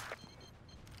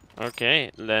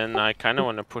 Okay, then I kind of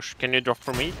want to push. Can you drop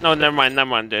for me? No, never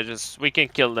mind. They're just we can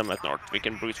kill them at north. We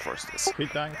can brute force this. Hit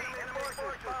tank.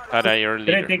 Pada, you're a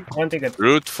leader. Critic, one ticket.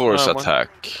 Brute force One. attack.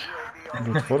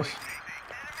 Brute force.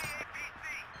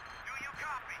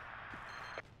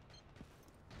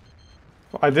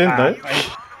 I didn't die.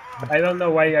 I don't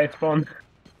know why I spawned.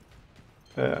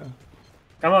 Yeah.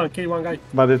 Come on, kill one guy.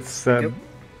 But it's Yep.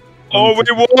 Oh, we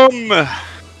won!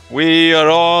 We are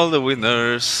all the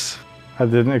winners. I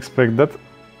didn't expect that.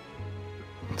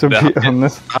 To be Yeah.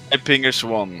 honest. High pingers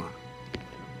won.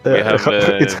 We have,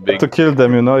 it's hard big- to kill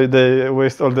them, you know. They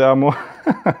waste all the ammo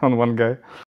on one guy.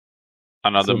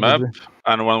 Another So map. did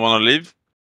Anyone wanna leave?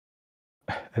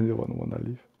 Anyone wanna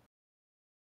leave?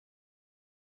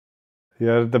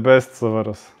 You're the best,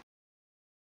 Sovaros.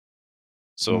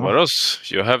 So No. Varos,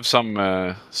 you have some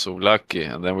Souvlaki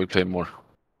and then we play more.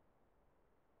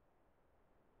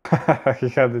 He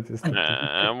had it. His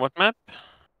What map?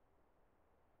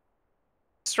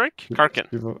 Strike? Karkin.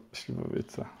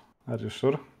 Shivovica. Are you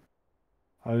sure?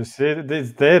 Are you see?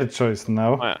 It's their choice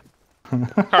now. Oh, yeah.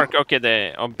 Kark, okay,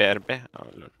 they... Oh, BRB. Oh,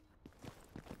 lord.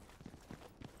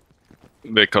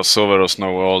 Because Sovaros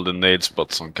know all the nade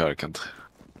spots on Karkand.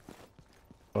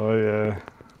 Oh yeah.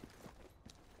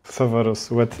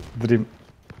 Sovaros, wet dream.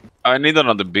 I need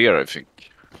another beer, I think.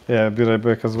 Yeah, be right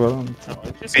back as well.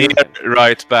 Beer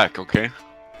right back, okay?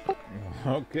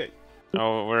 Okay.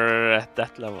 Oh, we're at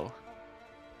that level.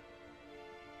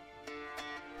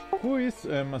 Who is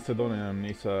Macedonian?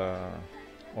 Is a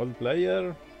old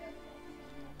player?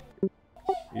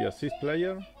 He assist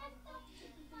player?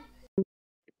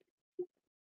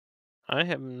 I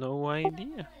have no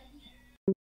idea.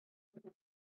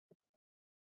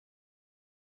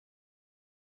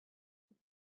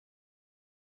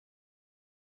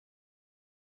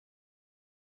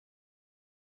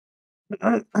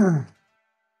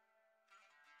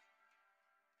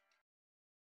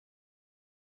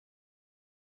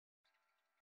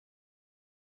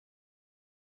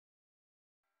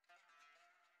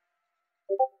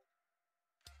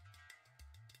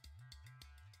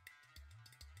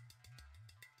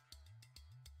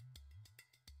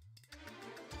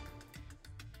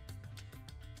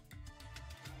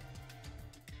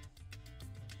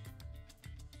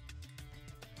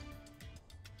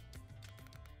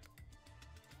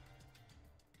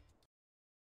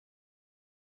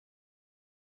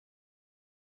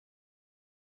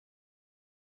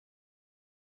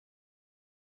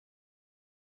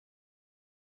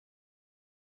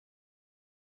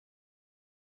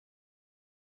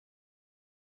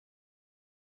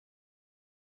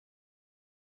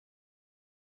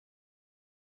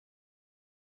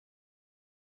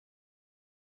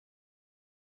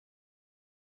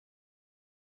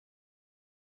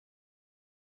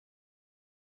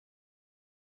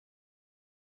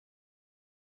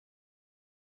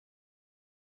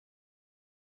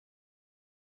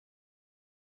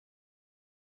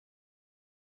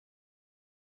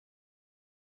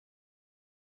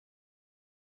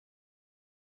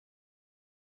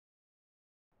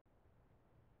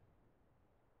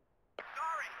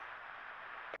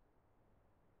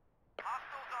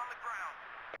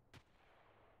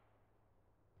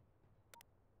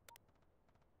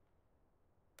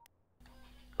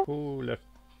 Who left?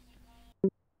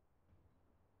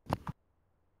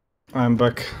 I'm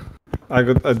back. I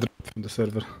dropped from the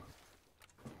server.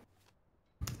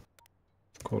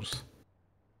 Of course.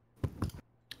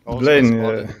 How was Blaine, my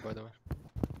squad leading, by the way?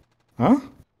 Huh?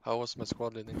 How was my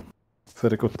squad leading?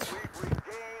 Very good.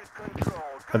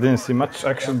 I didn't see much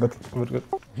action, but it was good.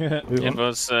 We It won.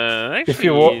 was If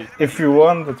you actually. if you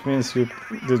won, that means you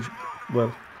did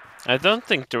well. I don't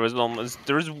think there was almost.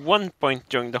 There was one point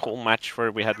during the whole match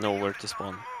where we had nowhere to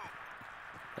spawn.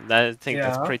 And I think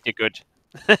that's Yeah. pretty good.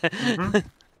 Mhm.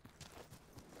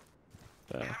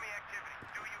 So,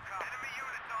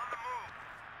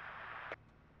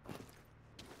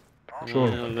 Sure.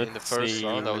 In the let's first see.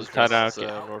 round, I was Tada, just okay.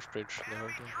 North Bridge the whole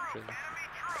game. Really.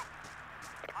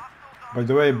 By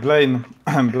the way, Blaine,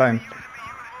 I'm blind.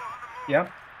 Yeah.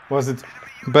 Was it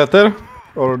better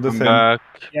or the I'm same? back.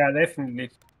 Yeah, definitely.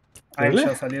 I'm Really?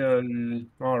 just a little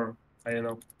more, I don't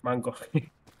know, mango.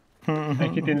 I'm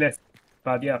hitting less.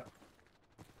 But yeah.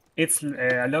 It's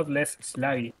a lot less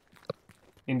sluggy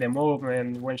in the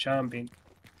movement when jumping.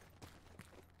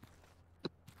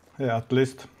 Yeah, at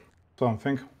least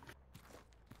something.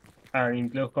 And in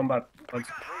close combat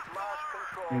also.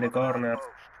 In the corners.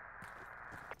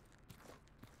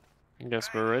 Guess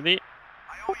we're ready.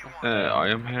 I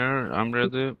am here. I'm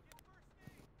ready.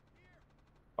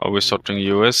 Are we starting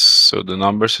US? So the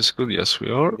numbers is good. Yes,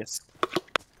 we are. Yes.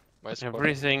 My squad.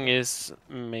 Everything is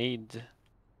made.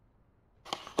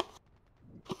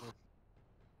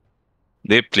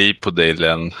 Det blir på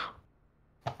delen.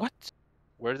 What?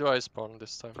 Where do I spawn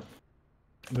this time?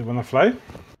 Do you wanna fly?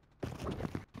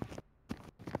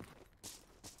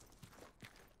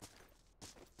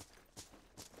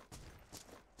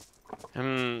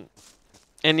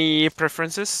 Any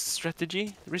preferences?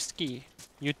 Strategy? Risky?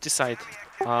 You decide.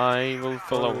 I will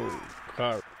follow.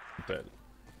 Car hotel.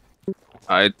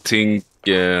 I think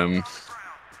the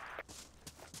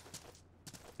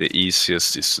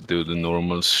easiest is to do the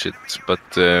normal shit, but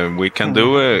we can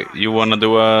do a. You wanna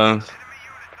do a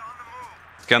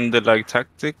Scandi-like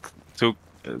tactic to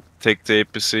take the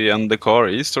APC and the car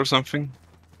east or something?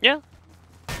 Yeah.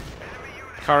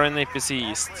 Car and APC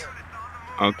East.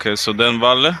 Okay, so then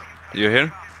Valle, you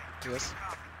here? Yes.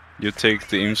 You take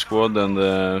the IM squad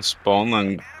and spawn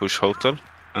and push hotel,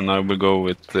 and I will go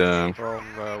with From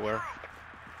where?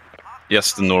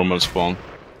 yes, the normal spawn.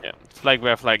 Yeah. Flag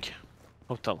by flag.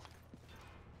 Hotel.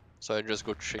 So I just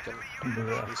got chicken.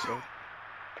 Yeah. This road.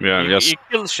 Yeah, You, just you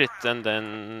kill shit and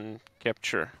then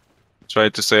capture. try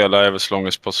to stay alive as long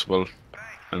as possible,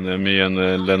 and then me and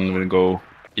Len will go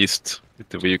east with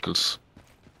the vehicles.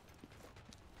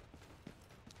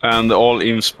 And all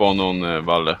IM spawn on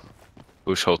Valle.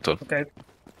 Push hotel. Okay.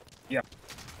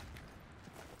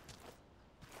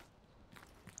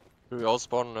 Do we all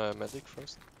spawn medic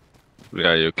first?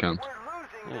 Yeah, you can.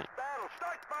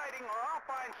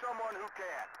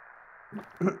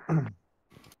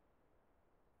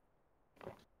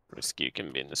 Risky, you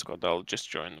can be in the squad. I'll just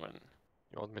join when.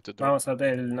 You want me to do? Vamos a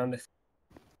hotel, Hernández.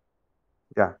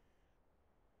 Yeah.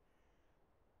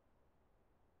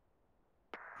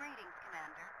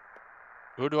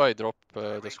 Who do I drop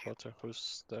the squad to?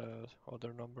 Who's the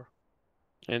other number?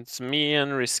 It's me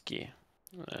and Risky.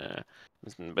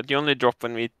 But you only drop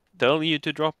when we tell you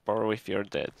to drop or if you're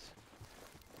dead.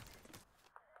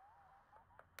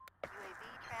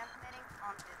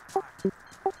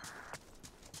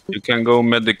 You can go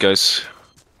medic, guys.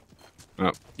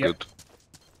 Oh, Yep. good.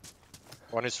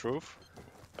 One is roof.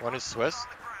 One is west.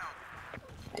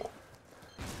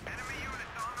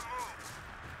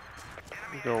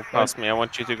 Go past me. I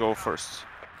want you to go first.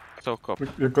 Soak up.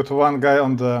 You got one guy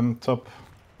on the top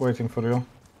waiting for you.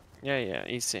 Yeah,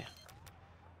 easy.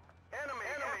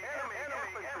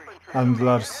 And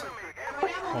Lars.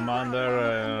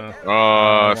 Commander. Oh,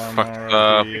 I one fucked more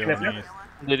up. RP on east.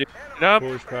 Did you pick it up?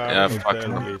 Push car Yeah, I hotel, fucked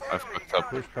up. please. I fucked up.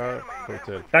 Push car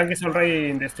hotel. Tank is already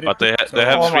in the street. But they so-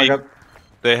 have Oh my three. god.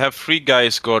 They have 3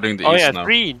 guys guarding the Oh east yeah, now.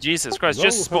 3. Jesus Christ. Go,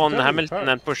 Just spawn hotel, Hamilton car.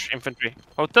 and push infantry.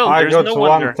 Hotel, I there's got no one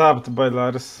wonder. tapped by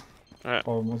Lars. Yeah.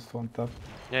 Almost one tap.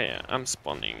 Yeah, I'm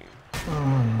spawning.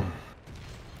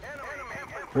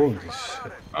 Holy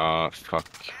shit. Ah, fuck.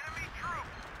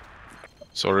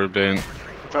 Sorry, Blaine.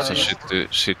 It's a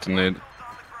shitty nade.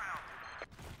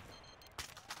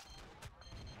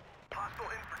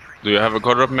 Do you have a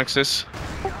car drop, Maxis?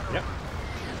 Yep.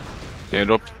 Can you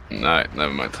drop? Nah,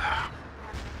 never mind.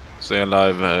 Stay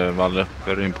alive, Valle.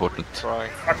 Very important. Trying.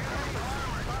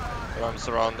 But I'm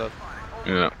surrounded,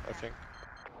 Yeah. I think.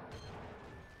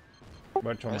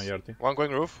 Bacio Nice. Maiarty. One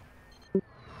going roof.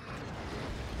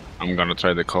 I'm gonna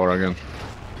try the car again.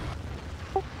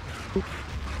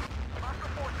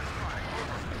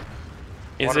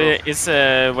 Is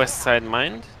west side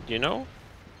mined? Do you know?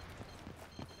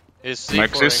 Is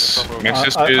Maxis, C4ing from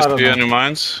Maxis, I do you don't see know. any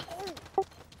mines?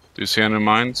 Do you see any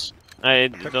mines? I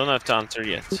don't have to answer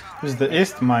yet. Is the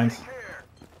east mind?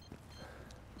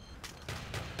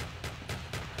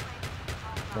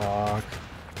 Fuck.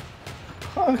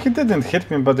 Oh, he didn't hit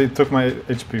me, but he took my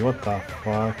HP. What the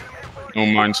fuck? No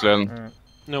mines, Len.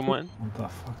 No one. What the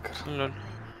fuck? Lol.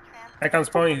 I can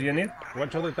spawn if you need.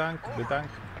 Watch out the tank. The tank.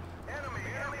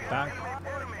 Tank.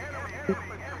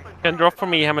 Can drop for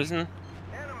me, Hamilton.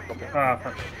 Ah,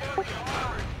 fuck.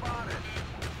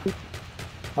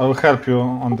 I will help you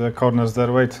on the corners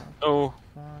there. Wait. Oh.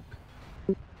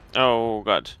 Oh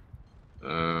god.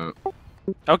 Uh,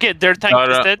 Okay, their tank is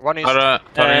Tara, dead. One is Tara,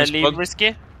 Leave squad.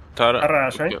 risky. Tara.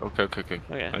 Rush, Okay, right? okay. Okay,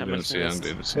 I didn't Hamilton see. I is-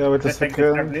 didn't see. Yeah, wait a Let's take the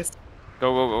start second. list.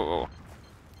 Go.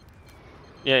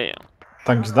 Yeah.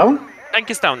 Tank is down. Tank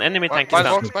is down. Enemy tank is mine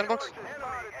down. box, mine box.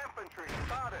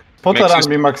 Spot Maxis- around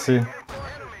me, Maxi.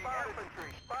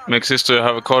 Maxis, do you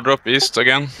have a car drop east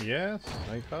again? Yes,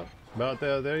 I have. But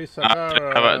there is a Ah,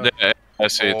 car. I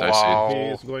see it. I see Wow. it. He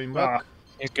is going back.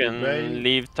 You can Wait,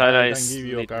 leave I Tara can is give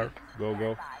you a leading. car.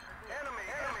 Go.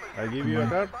 I give you a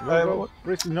car. Go.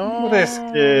 No.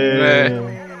 Risky.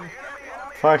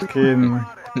 Fucking.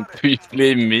 Do you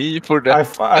blame me for I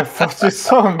that? thought you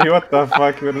saw me. What the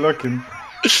fuck? You're looking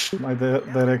my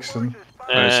direction.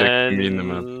 I checked me in the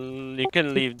map. You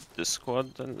can leave the squad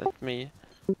and let me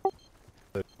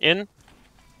in.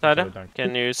 Tara,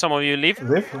 can you? Some of you leave.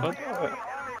 Live?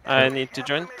 I need to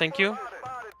join. Thank you.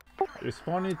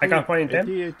 Respawn AT. I can find them.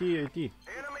 AT.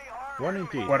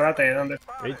 180. Guardate, ¿dónde?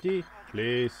 80.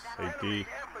 Please. 80.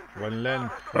 One lane.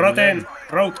 Rotten,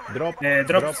 road. Drop.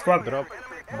 Drop squad. Drop.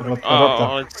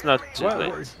 Oh, it's not too What?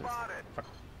 late.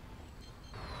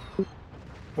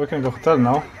 We can go hotel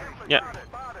now. Yeah.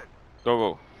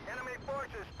 Go.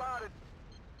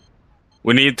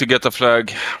 We need to get a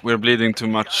flag. We're bleeding too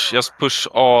much. Just push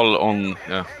all on.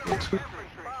 Yeah. Good.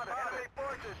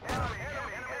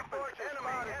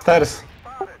 Stairs.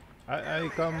 I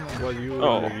come while you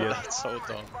Oh. leave. Yes. That's so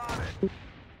dumb.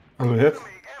 Are we hit?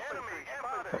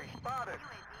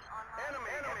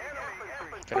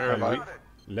 Can you revive?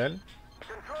 Lel.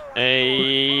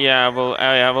 Yeah,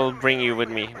 I will bring you with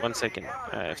me. 1 second.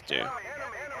 I have to.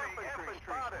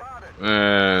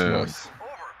 Yes.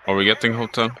 Are we getting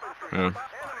hotel? Yeah.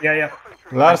 Yeah.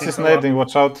 Lars think is so. nading.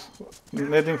 Watch out.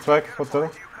 Nading flag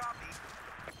hotel.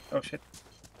 Oh shit.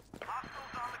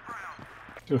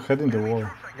 You're heading the wall.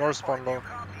 North spawn low.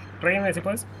 Reina, si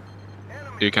puedes.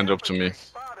 You can drop to me.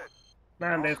 Nah,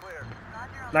 I'm dead.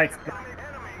 Nice.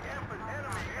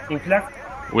 In flag.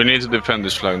 We need to defend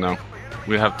this flag now.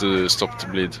 We have to stop the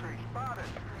bleed.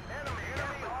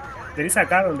 There is a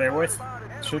car on the west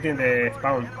shooting the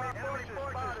spawn.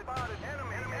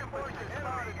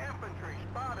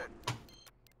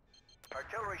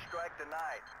 Artillery strike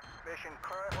denied. Mission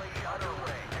currently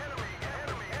underway.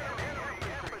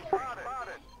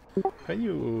 Can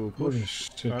you push? Holy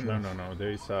shit. No.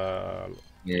 There is a.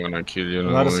 I'm gonna kill you.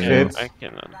 Lars No, hit. I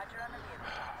cannot.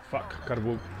 Fuck.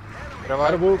 Carbuk.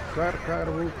 Revive.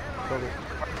 Carbuk.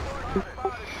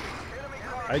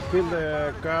 I killed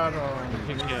the car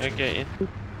on. Okay.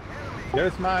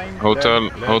 There's mine. Hotel- Lel.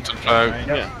 hotel flag. Mine.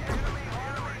 Yeah.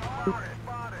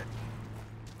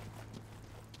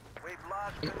 We've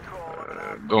lost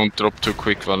control. Don't drop too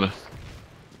quick, Valle.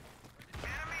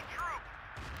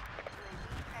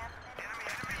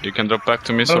 You can drop back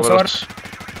to me, Close Sovaros.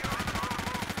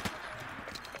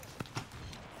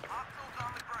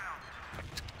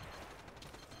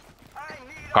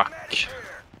 Fuck.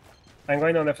 I'm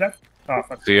going on the flag. Oh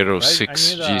fuck.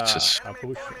 06, I need Jesus. a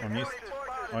push on east.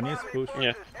 On east push.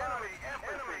 Yeah.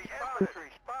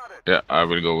 Yeah, I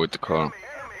will go with the car.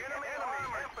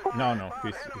 No.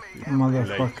 It's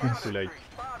Motherfuckers. too late.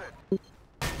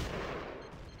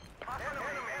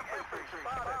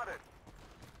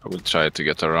 I will try to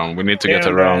get around. We need to They're get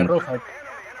on the around. roof, like.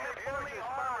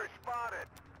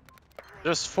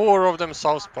 There's 4 of them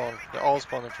south spawn. They all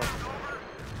spawn in front of me.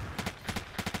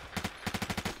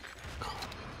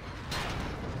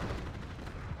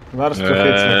 Lars 2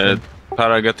 hits. I think.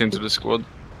 Para, get into the squad.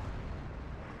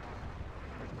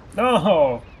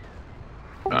 No!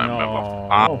 No.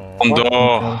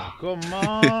 Ando. Come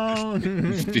on.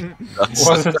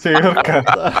 Was it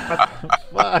Jurka?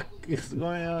 Fuck is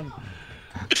going on?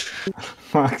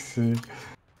 Maxi.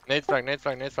 Nade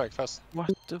flag, fast. What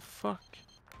the fuck?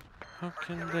 How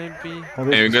can they be? How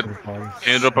Hey, you this get- is survive?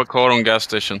 Can you drop a car on gas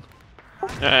station?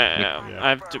 I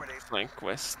have to flank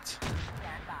west.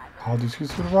 How did you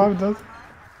survive that?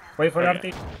 Wait for Okay.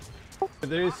 RT.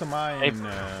 There is a mine,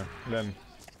 Len.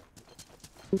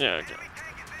 Yeah, okay.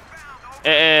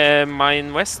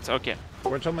 Mine west. Okay.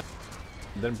 Watch out, man.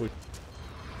 Then push.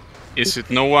 Is it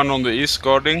no one on the east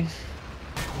guarding?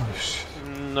 Oh shit.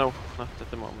 No, not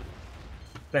at the moment.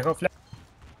 They go flag.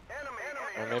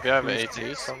 Maybe I have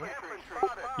AT somewhere.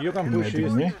 You can push Maybe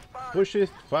east. me? Push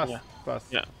east fast. Yeah. Fast.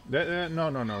 Yeah.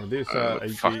 No. This The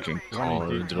 80, fucking car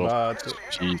 180, dropped. but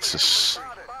Jesus.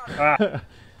 Ah,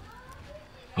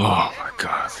 Oh my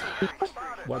god.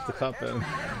 what happened?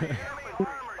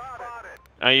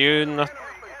 Are you not?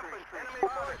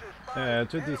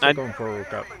 20 seconds for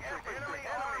cap.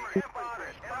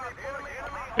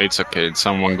 It's okay, it's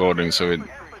someone guarding, so it...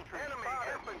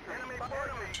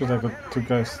 Should I got 2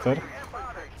 guys there?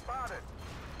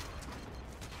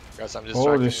 Guys, I'm just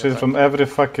Holy shit, from every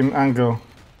fucking angle.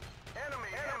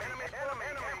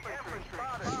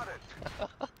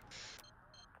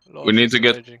 We need to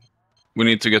get- We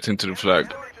need to get into the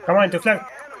flag. come on to flag.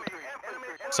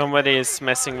 Somebody is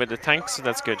messing with the tank, so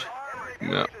that's good.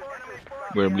 Yeah.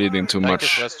 We're bleeding too Tank is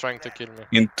much. just trying to kill me.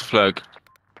 Into flag.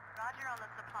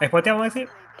 Spoteamos así.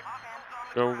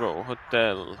 Go,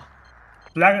 hotel.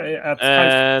 Flag at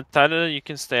five. Tyler, you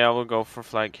can stay. I will go for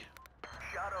flag.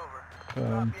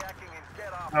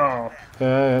 Oh,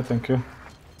 Yeah, thank you.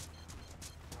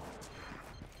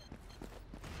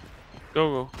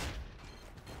 Go.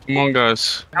 Come on,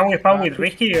 guys. can we spawn with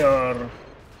Ricky or?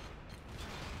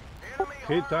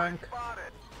 Hit tank.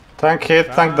 Tank hit,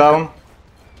 tank down.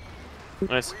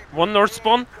 Nice. One north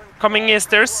spawn coming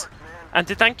stairs.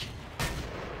 Anti-tank.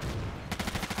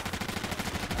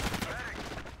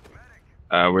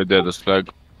 We're dead as flag.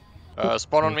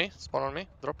 Spawn on me. Spawn on me.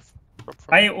 Drop from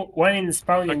I one in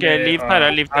spawn in Okay, the,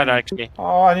 leave Tara actually.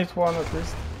 Oh, I need one at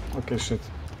least. Okay, shit.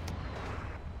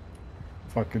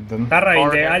 Fuck it then. Tara in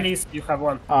the Or- alleys, you have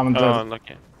one. I'm dead. Oh,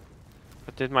 okay.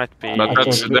 But it might be. But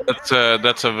Okay.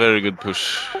 that's a very good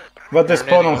push. But they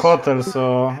spawn on Grenade. hotel,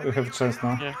 so we have a chance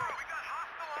now. Yeah.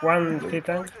 One hit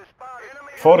tank.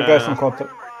 4 guys on hotel.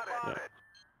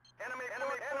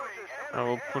 I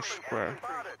will push square.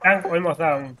 Tank almost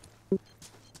down.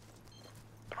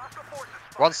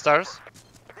 one stairs.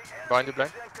 Behind the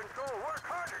blank.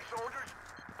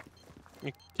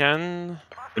 You can.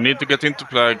 We need to get into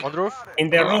flag. On the roof. In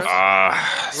the roof.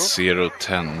 Ah,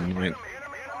 0-10. I mean,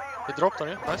 He dropped on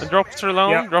you. Nice. Drop for down.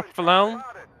 Yeah. Drop for down.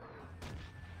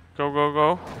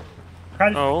 Go.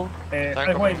 Half, Oh,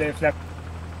 halfway the flag.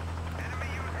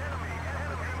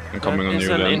 I'm coming that on is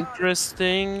you an then.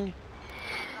 interesting.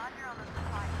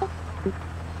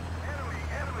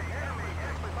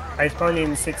 I spawn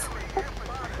in 6.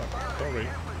 Sorry.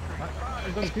 I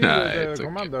don't kill Nah, the it's okay.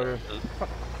 commander.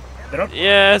 Drop.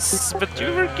 Yes, but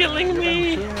you were killing You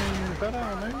me. can shoot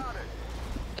Tara, man.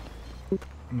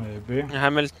 Maybe.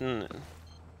 Hamilton.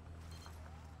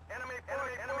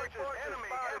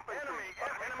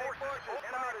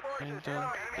 I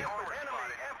don't-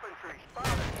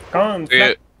 Come on,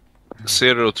 Yeah, flag.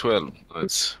 0-12.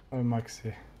 Nice. Oh,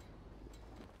 Maxi.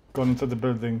 Gone into the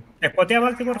building. Spotea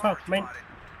Balti, por favor. Main.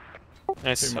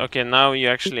 Nice. Okay, now you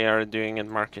actually are doing it.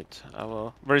 Market. I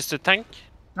will. Where's the tank?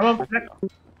 Come on, flag.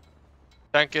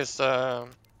 Tank is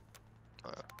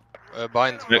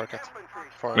bind Ne- market.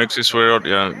 For Next is where,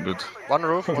 yeah, good. one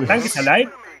roof. One Tank roof. is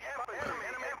alive.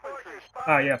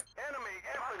 Ah, yeah.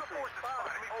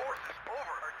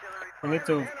 We need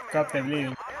to cut the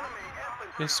bleeding.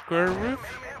 The square roof.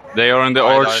 They are in the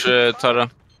I arch, Tara.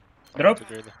 Drop.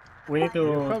 Agreed. We need You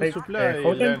to have take supply,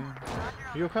 hotel. then.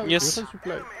 You have Yes.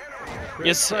 supply.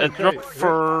 Yes, Try, drop try.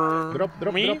 for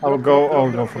Drop, me. I'll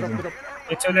go for them.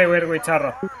 It's only where we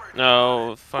Charro.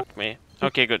 No, fuck me.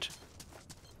 Okay, good.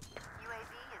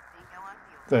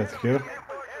 Dead here.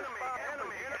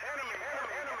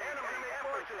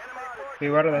 We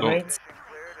were the No. mates.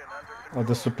 Oh,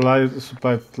 the supply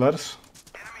players.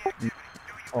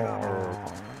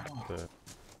 Oh. The-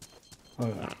 Oh,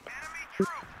 yeah.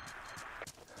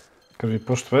 Can we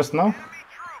push west now?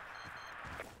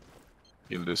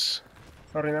 Kill this.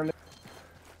 Sorry, Nando.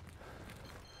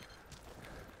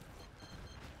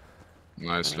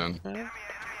 Nice, Len.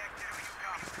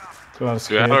 Players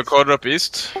Do you have a hit. card up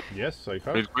east? Yes, I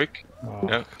have. Real quick? Oh.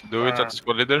 Yeah, do it at the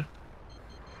squad leader.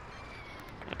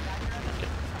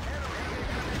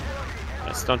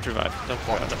 Yes, don't revive. Don't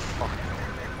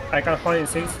revive. I can hold in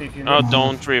 6 if you need. Oh,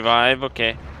 don't revive.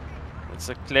 Okay. It's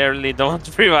a clearly don't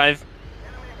revive.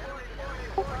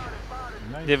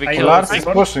 Nice. Did we I kill Lars the Lars is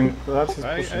tank? pushing. Lars is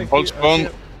I pushing. Hold spawn. see-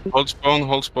 Hold spawn,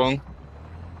 hold spawn.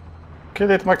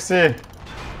 Kill it, Maxi.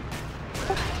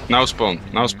 Now spawn,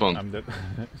 now spawn. I'm dead.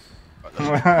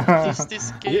 Is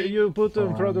this you, game? you put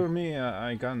in front of me,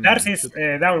 I can Lars is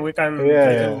shoot- down. We can Yeah,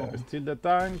 try yeah. to. steal the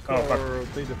tank Oh, fuck. or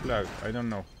take the flag. I don't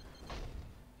know.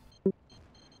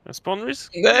 A spawn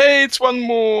risk. Hey, it's one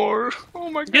more. Oh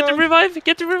my Get the god. revive.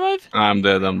 Get the revive. I'm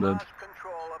dead. Control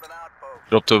of an outpost.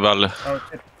 Drop to Valle. Oh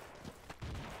shit.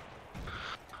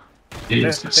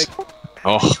 Jesus.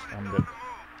 Oh, I'm dead.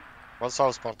 One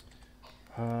south spawn.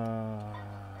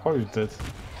 How you dead?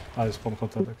 I spawned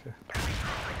hotel, okay.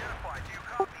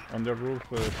 On the roof,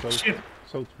 Shit.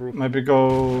 south roof. Maybe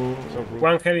go... South roof.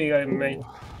 One heavy guy made.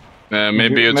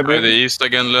 maybe you try maybe- the east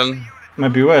again, Len.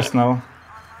 Maybe west now.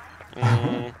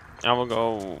 I will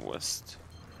go west.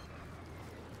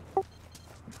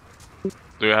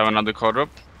 Do you have another card drop?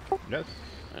 Yes.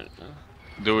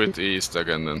 Do it east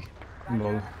again then.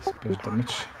 Lol, space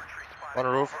damage. On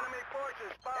the roof.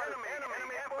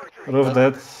 Roof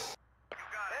dead.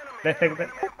 Let's take that.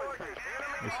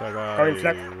 Is a guy Going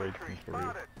flat. waiting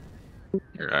for you.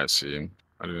 Here, I see him.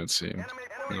 I didn't see him.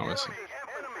 No, I see.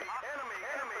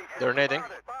 They're nading.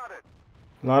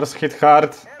 Lars hit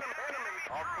hard.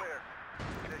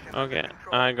 Okay,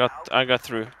 I got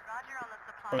through.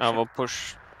 I will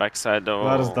push backside though.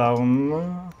 Lars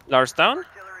down. Lars down?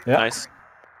 Yeah. Nice.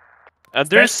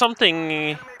 There's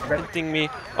something hitting me.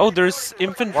 Oh, there's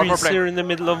infantry plane. here in the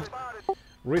middle of.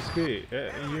 Risky,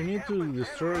 you need to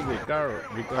destroy the car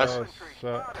because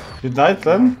You died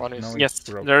then? One is. No. Yes,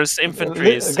 broke. there's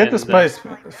infantry. Get the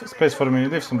space for me.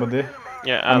 Leave somebody.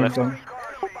 Yeah, I I'm left. done.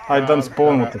 I don't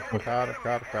spawn. What the fuck?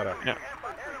 Car. Yeah.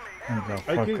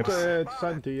 I killed Fuckers.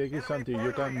 Santi,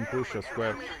 you can push a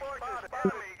square.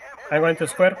 I'm going to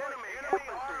square.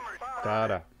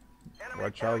 Cara,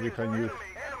 watch out behind you.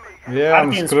 Yeah, I'm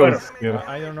Martin screwed Square. here.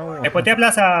 I don't know. Spotea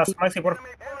plaza, Maxi, por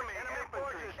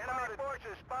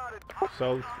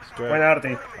South square. buena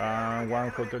arte. One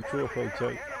hotel, two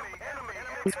hotel.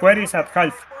 Square is at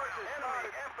half.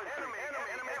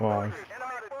 Wow.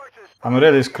 I'm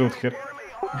really screwed here.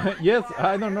 Yes,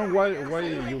 I don't know why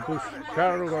you push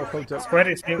car or hotel.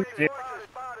 Square is clear.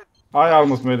 I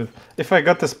almost made it. If I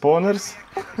got the spawners,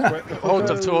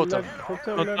 Hotel, two hotel.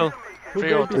 Hotel.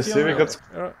 Three hotel. you see,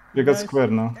 we got square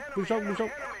now. Push up.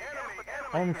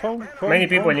 On phone. Many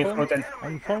people on in phone, hotel.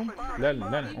 On phone. Len,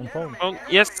 on phone. Oh,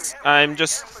 yes, I'm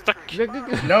just stuck.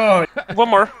 No, One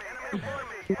more.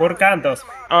 por cantos.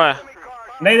 Oh, yeah.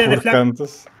 Nadie de Poor flag.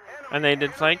 Cantus. And they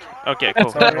did flag. Okay,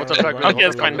 cool. Sorry. Hotel flag. Okay,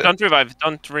 that's fine. Don't revive.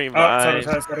 Don't Oh, revive.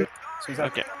 sorry. Suicide.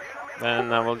 Okay.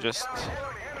 Then I will just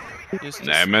use this.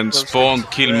 Nej men close spawn,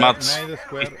 kill Mats. Nej,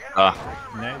 square. Ah,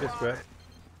 Nej, square.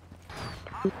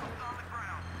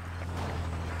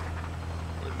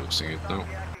 we're losing it now.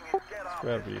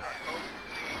 Square, please.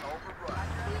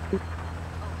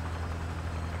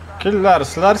 Kill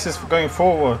Lars. Lars is going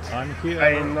forward. I'm here.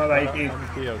 I know the ID. I'm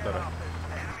here, Tara.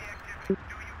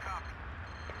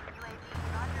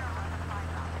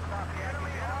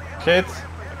 Hit.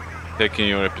 Taking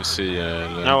your APC,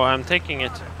 Len. No, I'm taking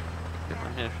it.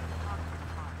 I'm here.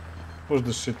 Push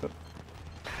the shitter.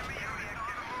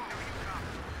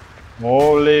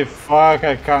 Holy fuck,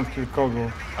 I can't kill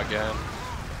Kogo. Again.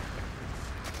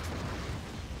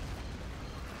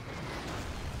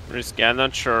 Risky. I'm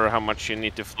not sure how much you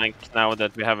need to flank now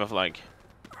that we have a flag.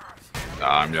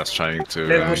 I'm just trying Let's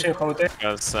to... push in hotel.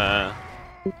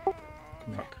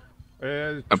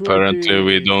 Because apparently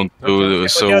we don't do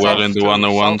so well in the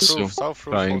one-on-one, so South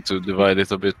roof. trying to divide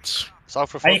it a bit.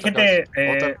 South roof. Hay Hotel, gente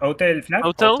guys. hotel flag.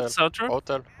 hotel, south room?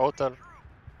 Hotel.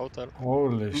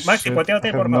 Holy Maxi, shit. poteate,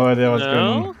 I por have no favor. idea what's going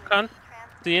No, on. can't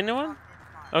see anyone.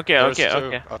 Okay, There's okay, two,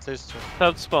 okay. At least two.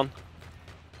 South spawn.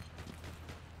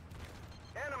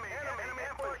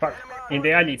 Fuck. In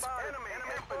the alleys.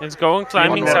 It's going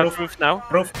climbing On the south roof. roof now.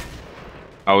 Roof.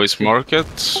 How is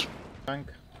market? Tank.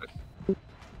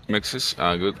 Mixes?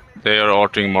 Ah, good. They are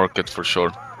arting market for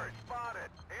sure.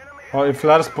 Oh, if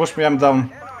Lars push me, I'm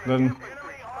down. Then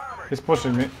he's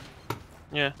pushing me.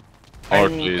 Yeah.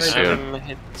 Art is here. I'm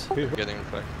hit. Getting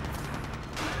flag.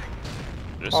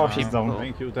 There's Oh, he's people. down.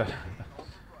 Thank you,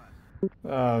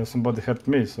 Tara. Somebody hurt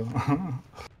me, so.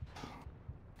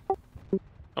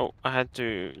 Oh, I had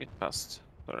to get past.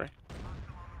 Sorry.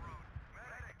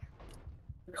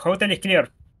 Hotel is clear.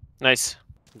 Nice.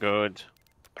 Good.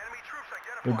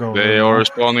 You go. They are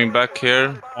spawning back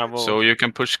here, I will. so you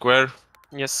can push square.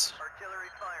 Yes.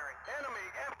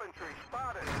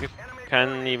 You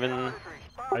can even.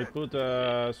 I put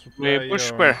a We supply push on-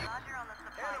 square.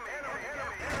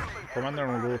 Commander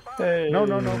on roof. Hey. No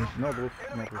roof.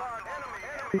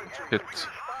 Hit.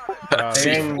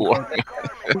 Again,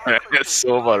 C4.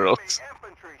 So barrels.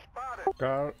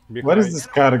 Car behind. Where is this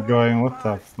car going? What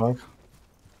the fuck?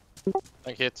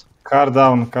 Tank hit. Car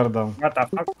down, car down. what the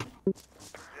fuck?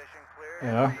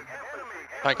 Yeah.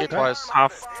 Tank hit twice.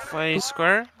 Halfway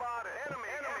square.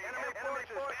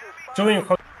 Two in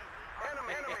hotel.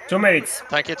 2 minutes.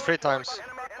 Tank it 3 times.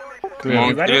 Come on,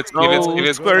 You got kill it? it, kill it, No, kill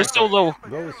it. Square is so low.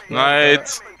 Go square.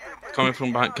 Nice. Coming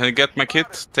from behind. Can you get my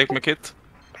kit? Take my kit.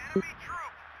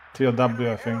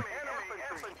 TOW, I think.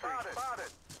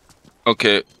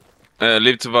 Okay.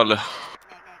 Leave to Valle.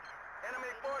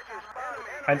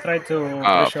 I'll try to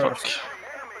Ah, push yours. fuck.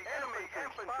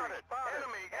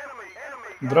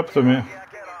 Drop to me.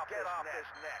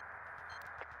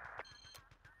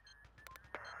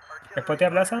 ¿Spotea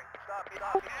plaza?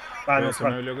 Ah, no, Se me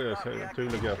vale. bloqueó, estoy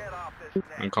bloqueado.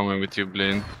 I'm coming with you,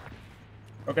 Blaine.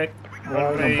 Ok.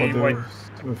 Well, Play nobody white.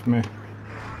 was with me.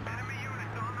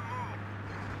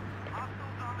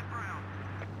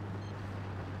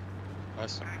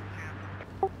 Nice.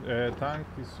 Tank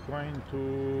is going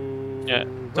to... Yeah,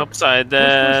 What? top side.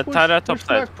 Push, Tara, top push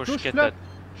side. flag, Push, get flag.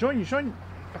 that. Join. Go.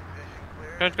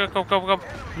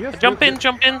 Yes, Jump in.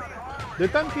 The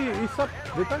tank is up.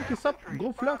 The tank is up.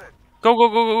 Go flag.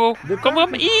 Go. The Come.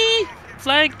 tank E!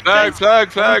 Flag. Flag, guys.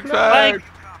 flag.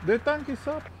 The tank is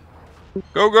up.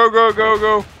 Go.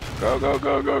 Go.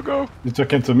 You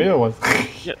talking to me or what?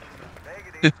 Yeah.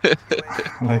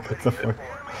 Like, what the fuck?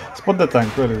 Spot the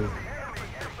tank, where is it?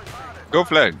 Go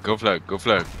flag.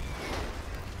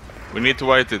 We need to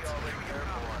white it.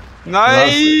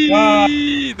 Nice!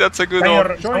 That's a good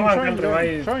one. Someone can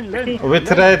revive. Join lane. We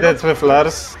tried it with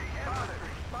Lars.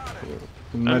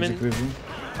 Magic in. reason.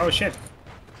 Oh shit.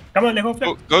 Come on, let's go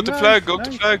flag. Go to Nice, flag, go to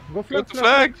nice. flag. Go Go flag, to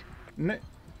flag.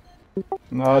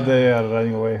 No, they are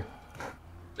running away.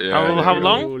 How you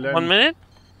long? land. 1 minute?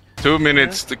 2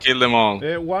 minutes to kill them all.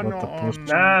 One What the on push?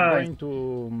 Nice. going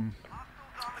to...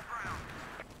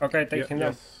 Okay, take him down.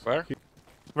 Yes. Where?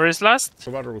 Where is last?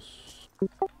 Varus.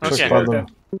 Okay. Squadron.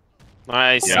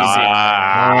 Nice. Easy.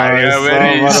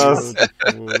 Very easy. Varas.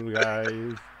 Beautiful,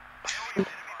 guys.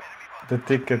 The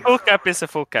ticket. Full cap is a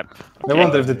full cap. I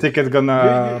wonder if the ticket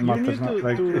gonna You matter need now. to-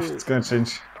 Like, to- if it's gonna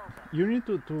change. You need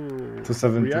to To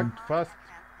 17. react fast.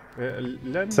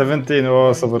 Land 17,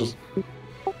 oh, so we're-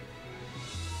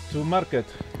 to market.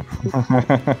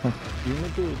 You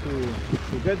need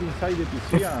to get inside the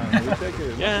PC and we take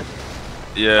it. Yeah.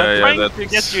 Yeah, I'm trying that's... to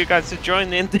get you guys to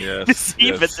join in Yes, to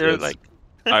see, but yes, they're yes. like,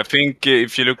 I think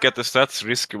if you look at the stats,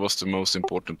 Risky was the most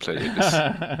important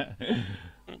player.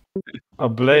 A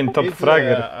Blaine top It's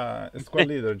fragger. a squad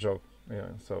leader job. Yeah,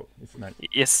 so it's nice.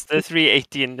 yes, the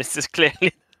 318. This is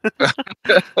clearly.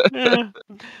 Yeah.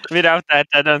 Without that,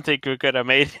 I don't think we could have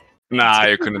made it. Nah,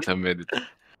 you couldn't have made it.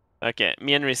 Okay,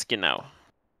 me and Risky now.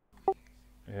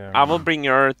 Yeah. I will bring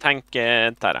your tank,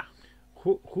 Tara.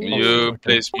 Who You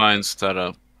place mines,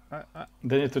 Tara.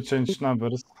 They need to change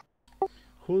numbers.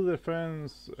 who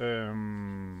defends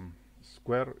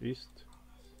square east?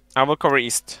 I will cover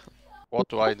east. What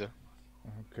do I do?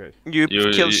 Okay. You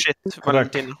kill shit, Correct.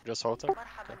 Valentino. Just hold them?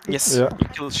 Yes, Yeah. you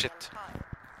kill shit.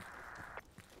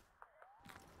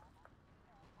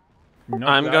 No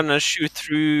I'm flag. gonna shoot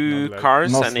through black.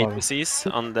 cars No and flag. APCs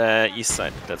on the east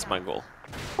side. That's my goal.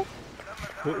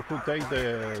 Who take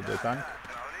the tank?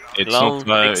 It's Long not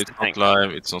live, takes it's the not tank.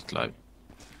 live, it's not live.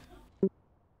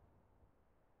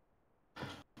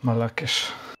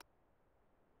 Malakesh.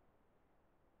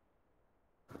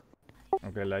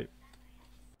 Okay, like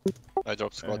I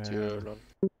drop squad to you, Lon.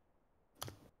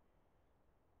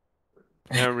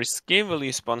 Risky, will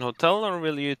you spawn hotel or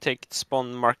will you take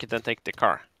spawn market and take the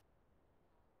car?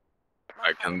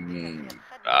 I can...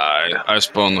 I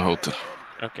spawn the hotel.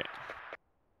 Okay.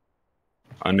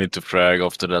 I need to frag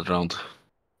after that round.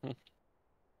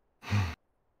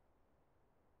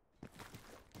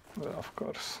 Well, of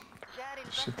course.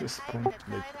 Shit is spawn.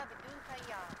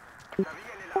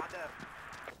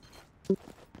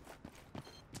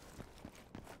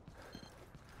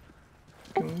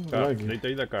 Laggy. they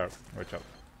take the car. Watch out.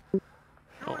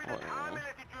 Oh,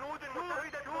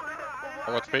 I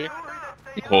got 3.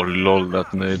 Oh lol,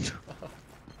 that nade.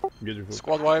 Beautiful.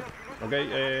 Squad wipe.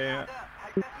 Okay,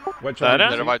 watch Tara?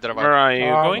 out. They revive, they revive. where are you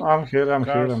going? I'm here, I'm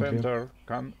Car here, I'm here. center.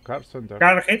 Car center.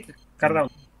 Car hit, car down.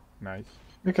 Nice.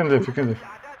 You can leave, you can leave.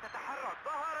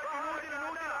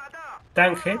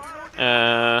 Tank hit.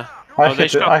 Oh, I they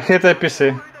hit, shot. I hit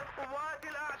APC.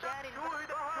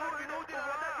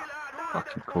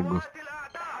 Fucking Kogo.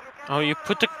 Oh, you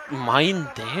put a mine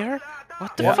there?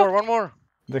 What the Yeah. fuck? One more.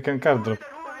 They can car drop.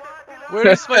 Where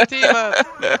is my team at?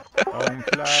 On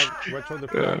flag. Watch out the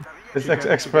flag. It's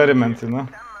experiment, you know.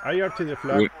 IRT the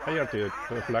flag. IRT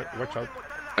the flag. Watch out.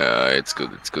 It's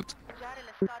good, it's good.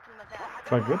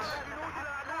 Flag good.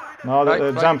 Now Flag,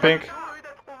 the flag, jumping.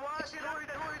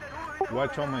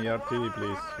 Watch on my RT,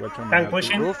 please. Watch on my Tank RT.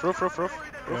 pushing. Roof.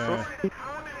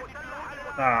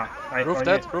 Ah, I Roof found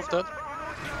dead, it. roof dead.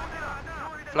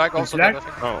 Flag also Flag? dead, I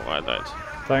think. Oh, I died.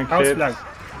 Tank House hit. flag.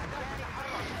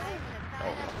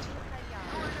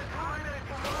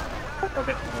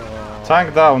 Okay.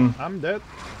 Tank down. I'm dead.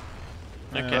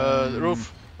 Okay.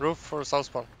 Roof. Roof for south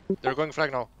spawn. They're going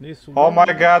flag now. This Oh my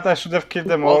one- god, I should have killed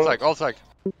them All all. flag, all flag.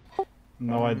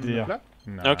 No on the idea. flag?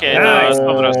 No. Okay, Nice. now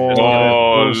Sondras is Oh. good.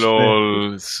 Oh Push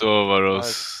lol,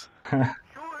 Sovaros.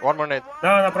 One more nade.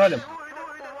 No problem.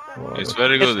 It's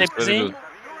very Hit good, it's very APC. good.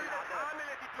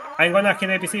 I'm gonna hit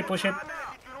APC, push it.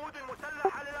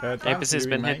 APC's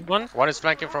been hit one. One is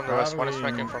flanking from the west. One is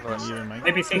flanking from the west.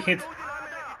 APC hit.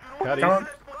 Carry. Come on.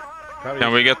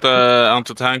 Can we get the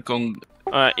anti-tank on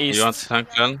East. you anti-tank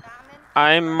then?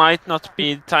 I might not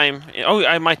be time. Oh,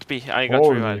 I might be. I got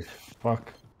Holy revived. fuck.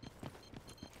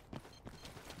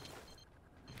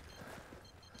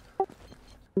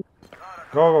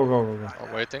 Go.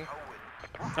 I'm waiting.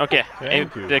 Okay,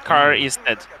 Thank you. the car is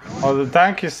dead. Oh, the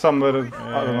tank is somewhere.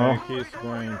 I don't know. He's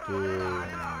going to.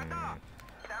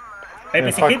 Yeah,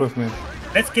 APC fuck hit. with me.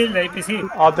 Let's kill the APC.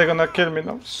 Are they gonna kill me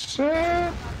now?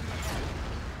 Shit.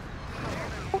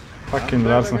 Fucking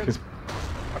Larsen, he's...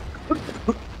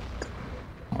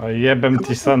 O jebem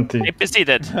ti Santi. APC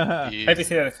dead. APC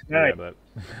dead. Nice. Yeah,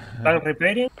 Tank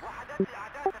repairing.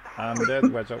 I'm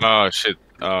dead. Watch out. Oh shit,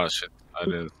 I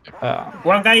didn't.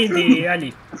 One guy in the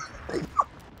alley.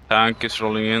 Tank is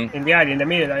rolling in. In the alley, in the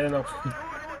middle, I don't know.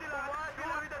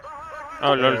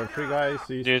 Oh lol. 3 guys.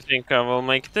 Do you think I will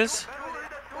make this?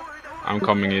 I'm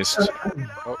coming east.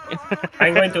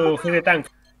 I'm going to hit the tank.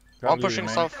 One pushing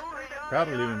south. Car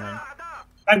leaving, man.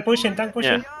 Tank pushing, tank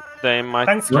pushing. Yeah, they might.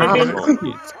 Tank's be creeping.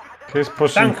 able- He's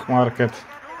pushing Tank. market.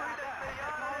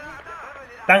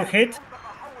 Tank hit.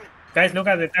 Guys, look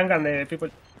at the tank and the people.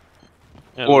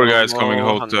 Yeah, 4 no guys coming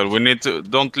more hotel. We need to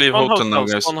don't leave One hotel now,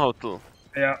 hotel, guys. one hotel.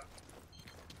 Yeah.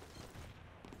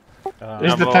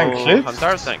 Is the tank hit?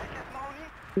 Hunter tank.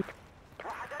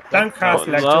 Tank has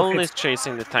like 2 Lone hits. is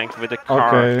chasing the tank with a car.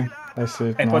 Okay, I see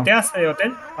it now. ¿Espoteas el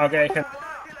hotel? Okay, I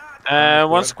can.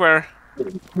 1 square.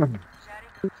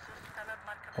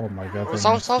 Oh my god. Oh,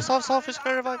 south is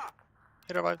very revived.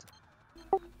 He revived.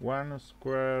 1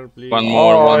 square, please. One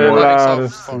more, Oh, one more.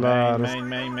 Lars, Main,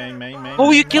 Lars. Main.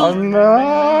 Oh, you Oh killed no,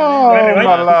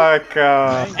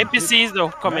 Malaka. APCs though,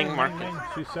 coming market.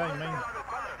 Suicide, main.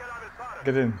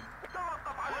 Get in.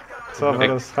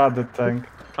 Soveros had the tank.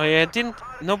 Oh yeah, didn't.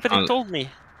 Nobody told me.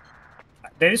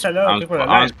 There is a lot of people I'm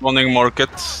alive. spawning market.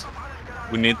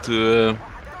 We need to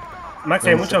Max,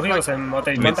 hay muchos vivos en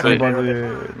hotel. Need ¿Cuánta to- gente hay en hotel?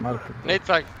 Everybody market. Nade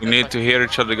flag. we need to hear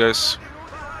each other, guys.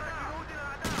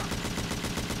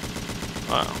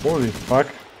 Wow. Holy fuck.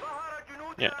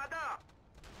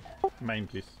 Main,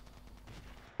 please.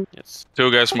 Yes.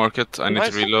 2 guys market. I need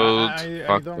to reload.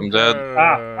 Fuck, I'm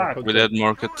dead. We dead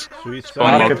market. Suicide.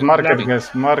 Spawn Market, market. market,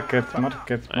 guys. Market.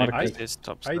 I this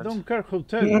top I side. don't care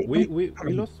hotel. We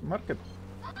lost market.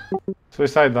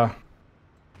 Suicide.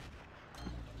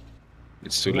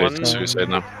 It's too late to suicide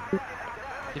now.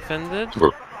 Defended.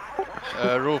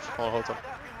 Roof on hotel.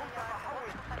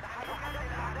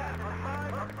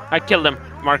 I killed them.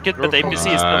 Market, but APC is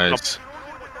still top. Nice.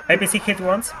 APC hit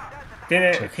once.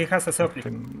 Then he has a softly.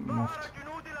 Fucking moved.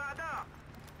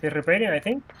 He's repairing, I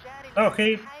think. Oh,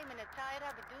 he.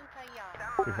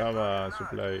 We have a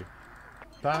supply.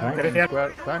 Tank. Tank, in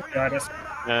square, tank. Yeah,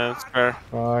 that's. Spare.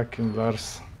 Fucking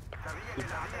Lars.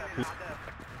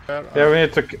 Square, Yeah,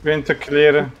 we need to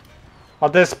clear. Are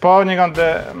they spawning on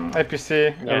the APC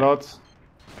a Yeah. lot?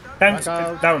 Tank tank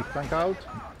out. down. Tank out.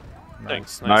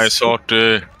 Thanks. Nice,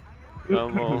 Artie. Well,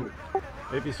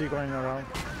 APC going around.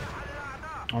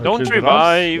 Oh, don't killed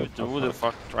revive. Lars? What Who the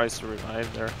fuck tries to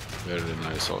revive there? Very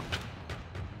nice, Artie.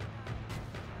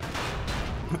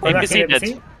 Gonna APC kill dead.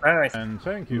 APC. Nice. And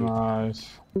thank you. Nice.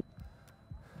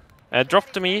 Drop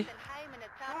to me.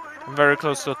 Very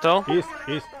close to hotel. East.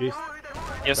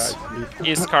 Yes. Guys, east.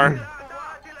 East car.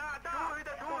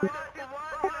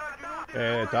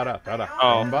 Tara.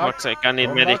 Oh, Come back. fuck's sake, I need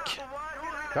Come medic.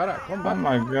 Tara, come Oh back.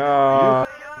 my god.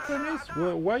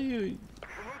 Why you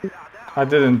I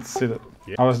didn't see that.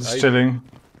 I was just chilling.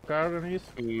 Carnis?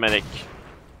 Medic.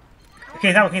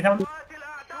 He's down, he's down.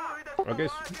 Okay.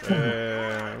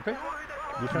 Okay.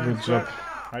 Defense Good square. job.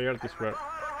 Hierarchy square.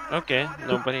 Okay,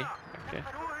 nobody. Okay.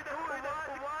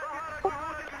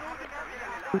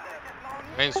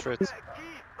 Main street.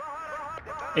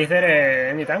 Is there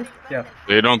any tank? Yeah.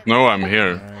 They don't know I'm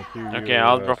here. Okay,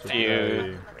 I'll drop to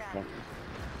you.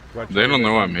 They don't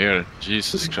know I'm here.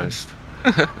 Jesus Christ.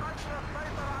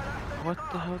 What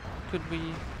the hell could we...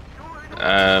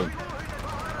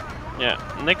 Yeah,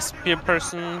 next peer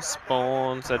person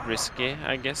spawns at risky,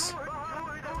 I guess.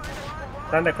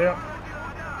 Grande, cuidado.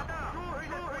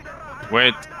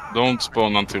 Wait, Don't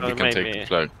spawn until we can take maybe. the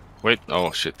flag. Wait,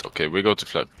 oh shit, okay, we go to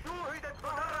flag.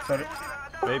 Sorry.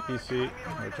 APC.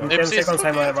 watch In out. 10 seconds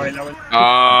I'm available.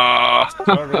 Ah!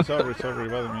 Sorry,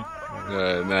 bother me.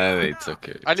 No, it's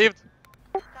okay. I lived.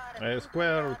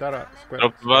 Square, Tara, square.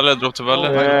 Drop the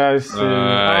valle. Yeah, I see.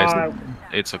 Ah,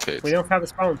 It's okay. we don't have a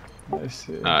spawn. I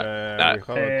see. We have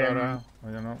Tara. I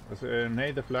don't know.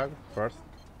 Nade the flag first.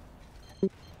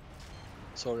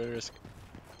 Sorry, risk.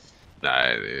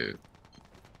 Nah,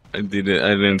 I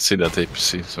didn't see that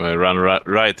APC, so I ran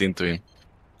right into him.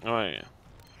 Oh yeah.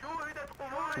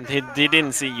 He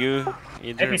didn't see you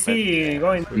either. APC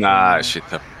going. Nah, shit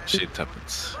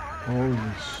happens. Holy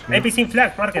shit. APC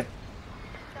flag, market.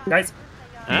 Guys.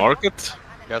 Huh? Market?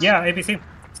 Yes. Yeah, APC.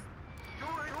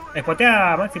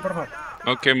 Spotea a Maxi, por favor.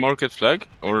 Okay, market flag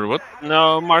or what?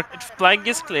 No, market flag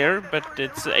is clear, but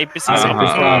it's APC.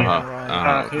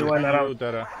 He went around. You,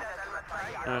 Tara.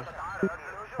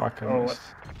 Fuck, I Oh, missed.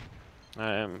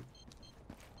 I am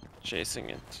chasing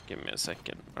it. Give me a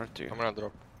second or two. I'm gonna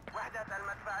drop.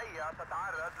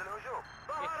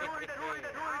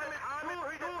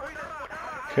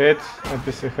 Hit.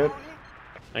 NPC hit.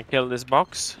 I kill this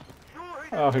box.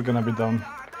 Oh, he's gonna be down.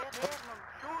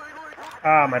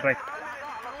 Ah, my right.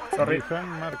 Sorry. Defend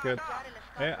market.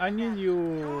 I need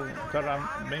you, Tara,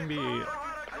 maybe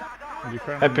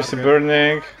defend NPC market.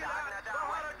 burning.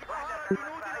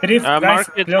 Drift, guys,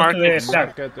 Market, close to the market. flag.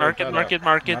 Market.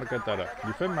 Market, Tara.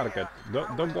 Defend market.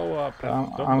 Don't go up.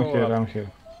 Don't I'm go here, up. I'm here.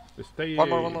 Stay One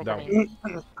more down. coming.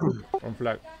 On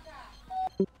flag.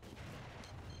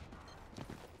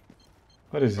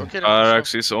 What is it? Okay,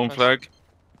 Arax is on flag.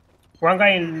 One guy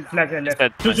in flag left.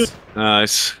 Dead. Shoot.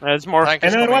 Nice. There's more. Tank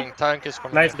is Another coming. one? Tank is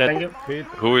coming. Nice, Dead. thank you. Hit.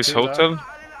 Who is hit hotel?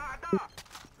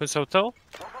 Who's hotel?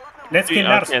 Let's kill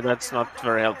Lars. Okay, that's not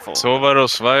very helpful.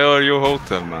 Sovaros, why are you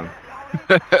hotel, man?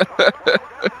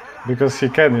 Because he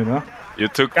can, you know? You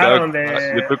took Car our, on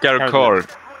the- you took our Car. car.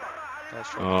 Nice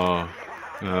shot. Oh,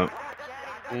 no.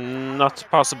 Not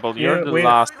possible. You're Yeah, the we-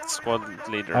 last squad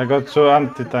leader. I got 2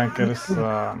 anti-tankers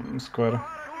square.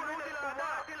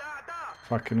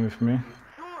 Fucking with me.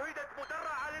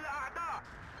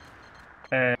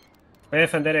 Voy a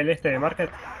defender el este de market.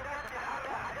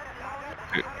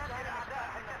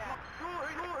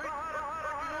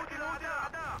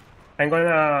 I'm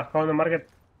gonna go on the market.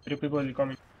 3 people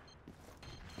coming.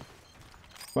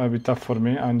 Might be tough for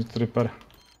me, I need to repair.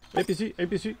 APC,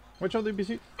 APC. Watch out,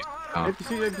 APC. Oh.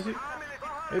 APC.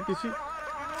 APC.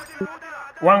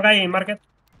 One guy in market.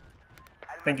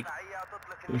 Thank you.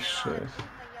 Oh, shit.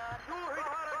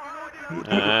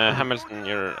 Hamilton,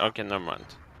 you're okay. Never mind.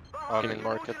 I'm in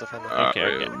market defender.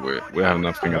 Okay. We have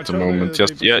nothing at the Watch out, moment.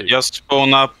 Just APC. just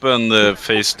spawn up and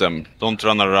face them. Don't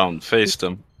run around. Face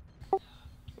them.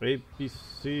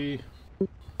 APC.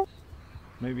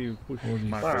 Maybe push Holy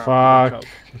market. fuck, Watch out.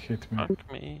 he hit me.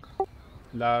 Fuck me.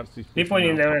 Lars is People pushing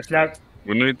in out. the flag.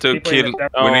 We need to People in kill. the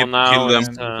flag. Oh, We need to now kill them.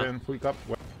 it's, Defend full cap.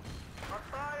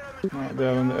 No,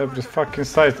 they're on every fucking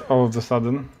side all of a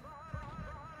sudden.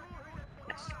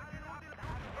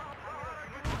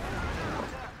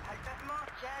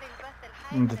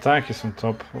 And the tank is on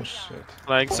top. Oh shit.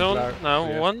 Flag zone. flag, Now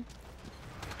yeah. one.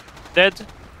 Dead.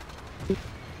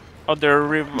 Oh, they're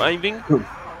reviving.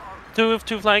 Two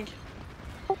flag.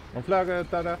 On flag,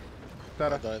 Tara.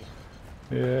 Tara. Died.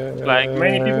 Yeah. Flag.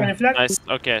 Many people in flag. Nice.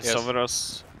 Okay, Yes.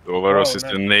 Soveros. Sovaros Oh, is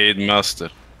nice. the nade master.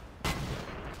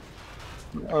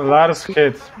 Lars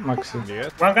hit, Maxi.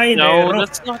 Yes. One guy in No, the roof.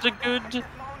 that's not a good.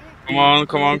 Come on.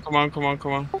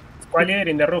 Squad leader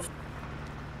in the roof.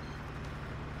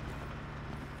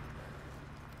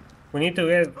 We need to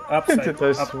get Hit upside. it, I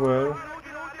Up. swear.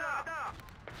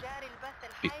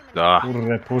 Ah,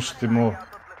 Urre, pushti mu.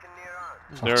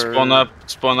 They're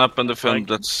spawn up and defend.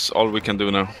 Flag. That's all we can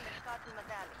do now.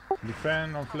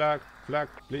 Defend on flag. Flag,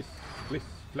 please. Please,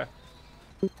 flag.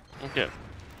 Okay.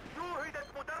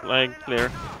 Flag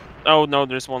clear. Oh no,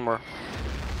 there's one more.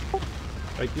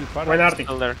 I kill One Farag. Arctic.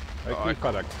 Still there. I kill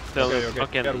Farag. Still Okay.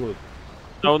 okay. We are good.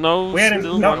 Oh no, Where in-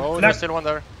 still no. one. Oh, Flag. there's still one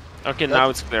there. Okay, now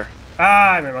it's clear.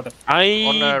 Ah, me mato. I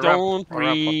On, ramp, don't on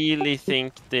ramp. really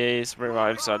think these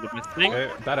revives are the best thing.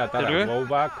 Tara, Did go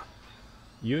back.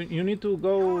 You need to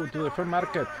go to the fair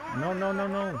market. No.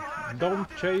 Don't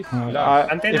chase Lars.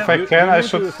 Antenna. If I You- can, you I need to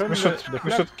should. defend We the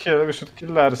should flag. kill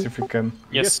Lars if we can.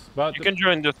 Yes, but you can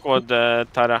join the squad,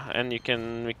 Tara, and we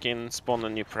can spawn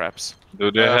on you perhaps.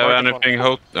 Do they have market anything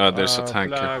hot? There's a tank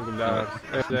flag, here.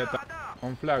 Lars.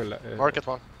 On flag. Market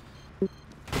one.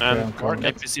 And I'm coming.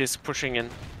 APC is pushing in.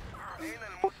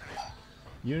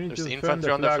 You need There's to defend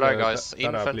infantry on the flag, guys.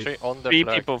 Tara, Infantry please. on the Three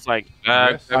flag. people flag.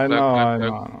 Flag, Yes. flag, I know, flag, I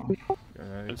flag. know.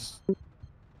 Uh, It's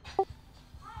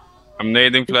I'm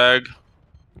nading flag.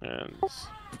 And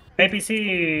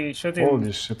APC shooting.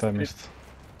 Holy shit, I missed.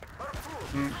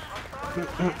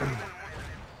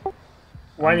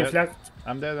 One in dead. flag.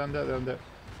 I'm dead.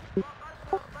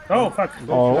 Oh fuck.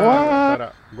 Go Oh, flag, what?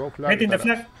 Tara. Go flag. Hit in the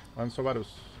Tara. flag. One Sovarus.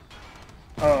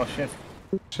 Oh shit.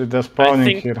 Shit, they're I spawning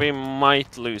think here. we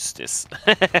might lose this.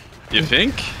 You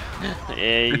think?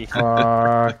 Yay.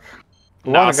 Fuck.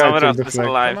 No, One guy someone took else the is flag.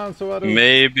 alive. Come on, Sovarus.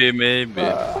 Maybe.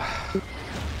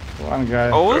 One guy.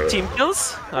 Oh, team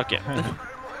kills? Okay.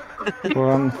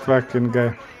 One fucking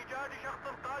guy.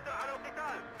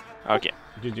 Okay.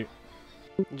 GG.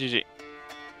 GG. GG,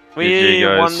 We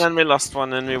guys. won and we lost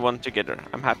one and we won together.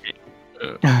 I'm happy.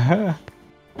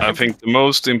 I think the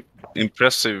most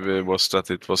impressive was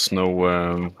that it was no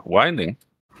winding.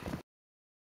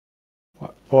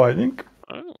 Oh, I think?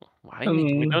 Oh, why?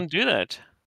 We don't do that.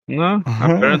 No,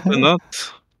 apparently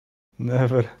not.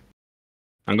 Never.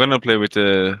 I'm gonna play with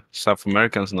the South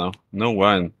Americans now. No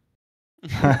wine.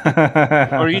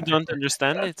 Or you don't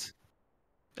understand it.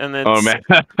 And it's... Or maybe,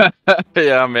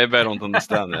 yeah, maybe I don't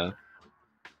understand. Yeah.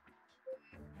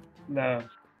 No.